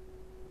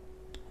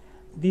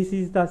 This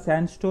is the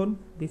sandstone,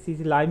 this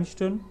is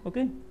limestone.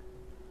 Okay,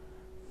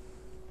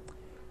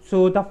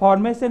 so the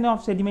formation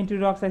of sedimentary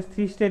rocks has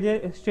three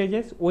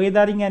stages: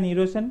 weathering and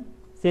erosion,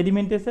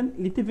 sedimentation,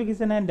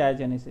 lithification and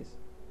diagenesis.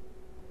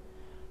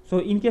 So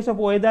in case of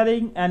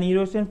weathering and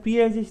erosion,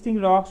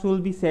 pre-existing rocks will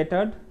be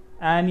shattered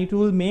and it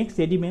will make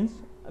sediments,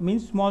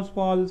 means small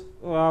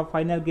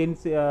final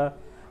grains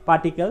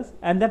particles,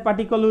 and that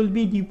particle will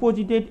be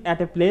deposited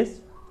at a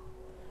place.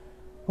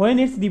 When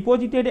it's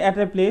deposited at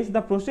a place,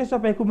 the process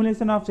of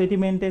accumulation of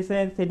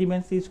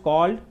sediments is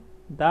called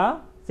the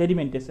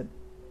sedimentation.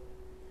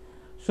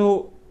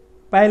 So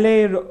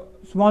पहले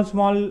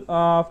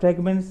small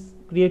fragments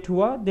create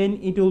हुआ, then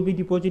it will be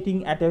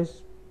depositing at a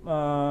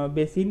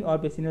basin or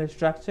basinal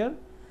structure,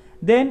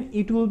 then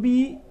it will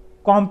be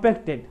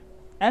compacted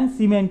and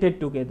cemented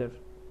together.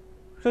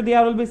 So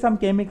there will be some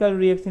chemical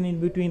reaction in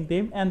between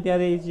them, and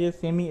there is a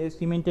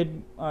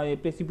cemented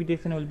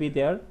precipitation will be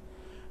there.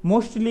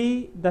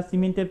 Mostly the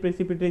cemented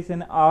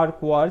precipitation are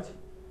quartz.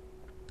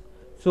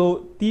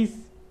 So this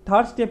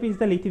third step is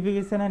the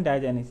lithification and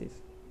diagenesis.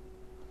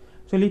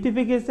 So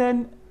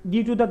lithification,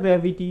 due to the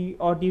gravity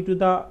or due to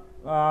the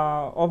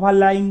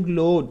overlying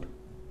load,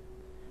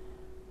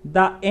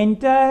 the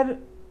entire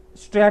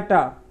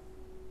strata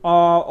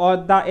or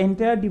the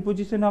entire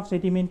deposition of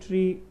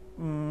sedimentary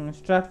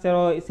structure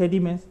or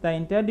sediments, the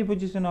entire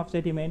deposition of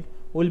sediment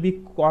will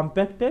be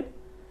compacted.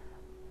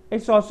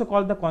 It's also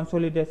called the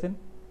consolidation.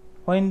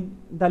 When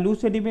the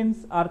loose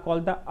sediments are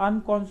called the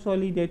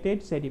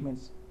unconsolidated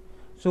sediments.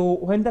 So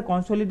when the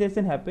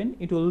consolidation happen,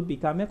 it will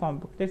become a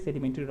compacted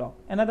sedimentary rock.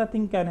 Another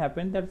thing can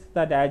happen, that's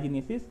the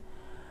diagenesis.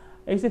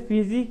 It's a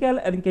physical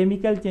and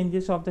chemical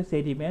changes of the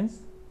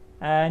sediments,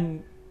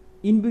 and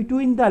in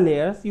between the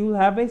layers you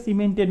have a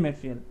cemented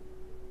material.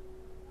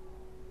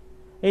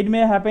 It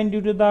may happen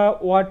due to the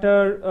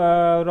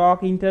water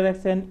rock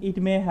interaction, it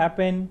may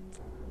happen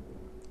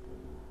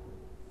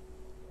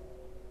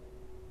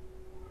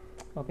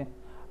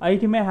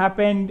it may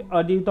happen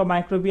due to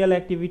microbial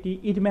activity,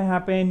 it may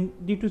happen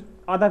due to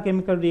other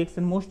chemical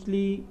reaction.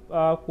 Mostly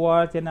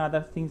quartz and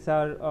other things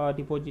are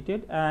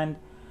deposited, and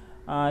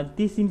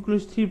this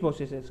includes three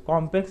processes: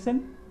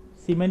 compaction,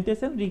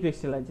 cementation,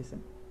 recrystallization.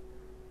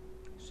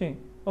 See,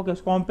 okay,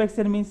 so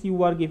compaction means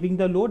you are giving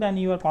the load and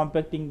you are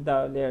compacting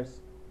the layers.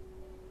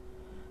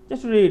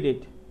 Just read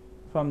it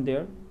from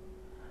there.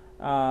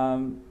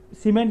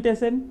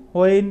 Cementation,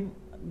 when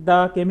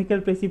the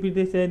chemical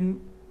precipitation,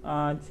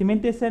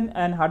 cementation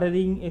and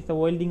hardening is the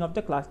welding of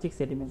the clastic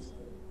sediments.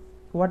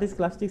 What is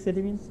clastic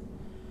sediments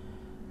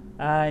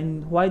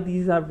and why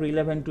these are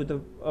relevant to the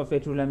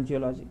petroleum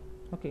geology?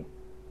 Okay,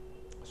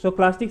 so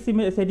clastic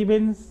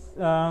sediments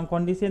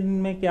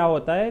condition में क्या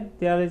होता है?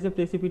 There is a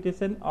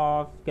precipitation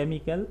of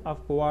chemical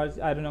of quartz,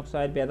 iron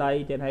oxide,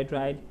 barite,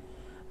 anhydrite,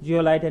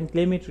 zeolite and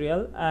clay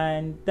material,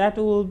 and that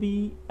will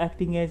be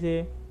acting as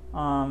a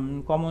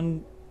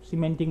common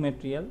cementing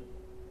material,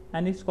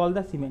 and it's called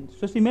the cement.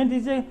 So cement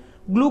is a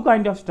glue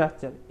kind of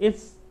structure.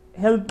 It's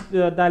help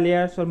the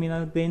layers or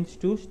mineral grains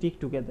to stick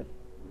together.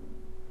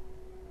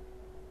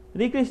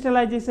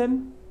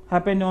 Recrystallization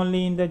happen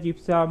only in the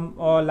gypsum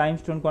or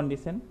limestone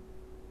condition.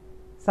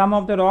 Some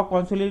of the rock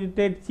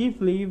consolidated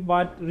chiefly,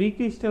 but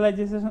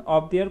recrystallization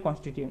of their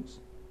constituents.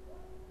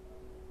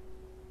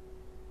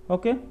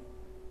 Okay,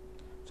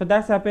 so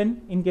that's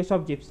happened in case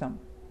of gypsum.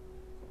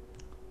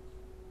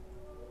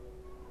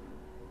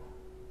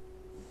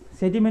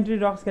 Sedimentary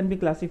rocks can be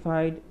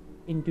classified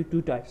into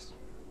two types.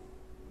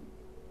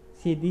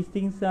 See, these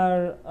things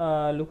are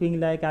looking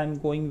like I'm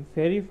going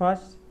very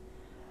fast.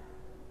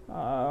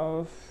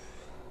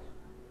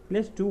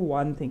 Let's do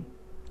one thing.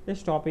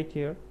 Let's stop it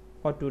here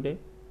for today,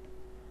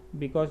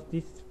 because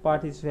this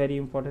part is very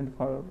important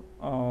for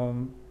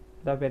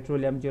the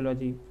petroleum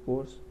geology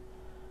course.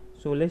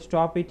 So let's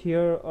stop it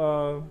here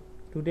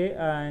today,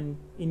 and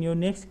in your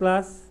next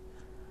class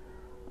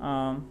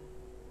I'll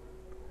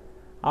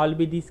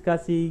be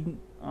discussing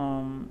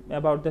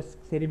about the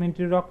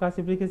sedimentary rock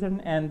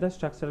classification and the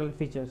structural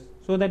features,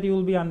 so that you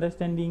will be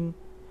understanding.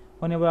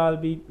 Whenever I'll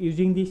be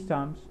using these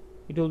terms,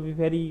 it will be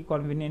very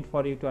convenient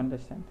for you to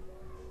understand.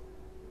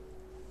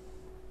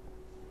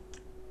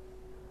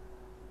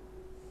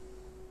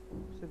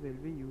 So will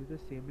we use the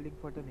same link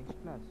for the next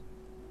class?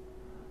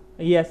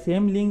 Yes,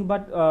 same link,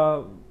 but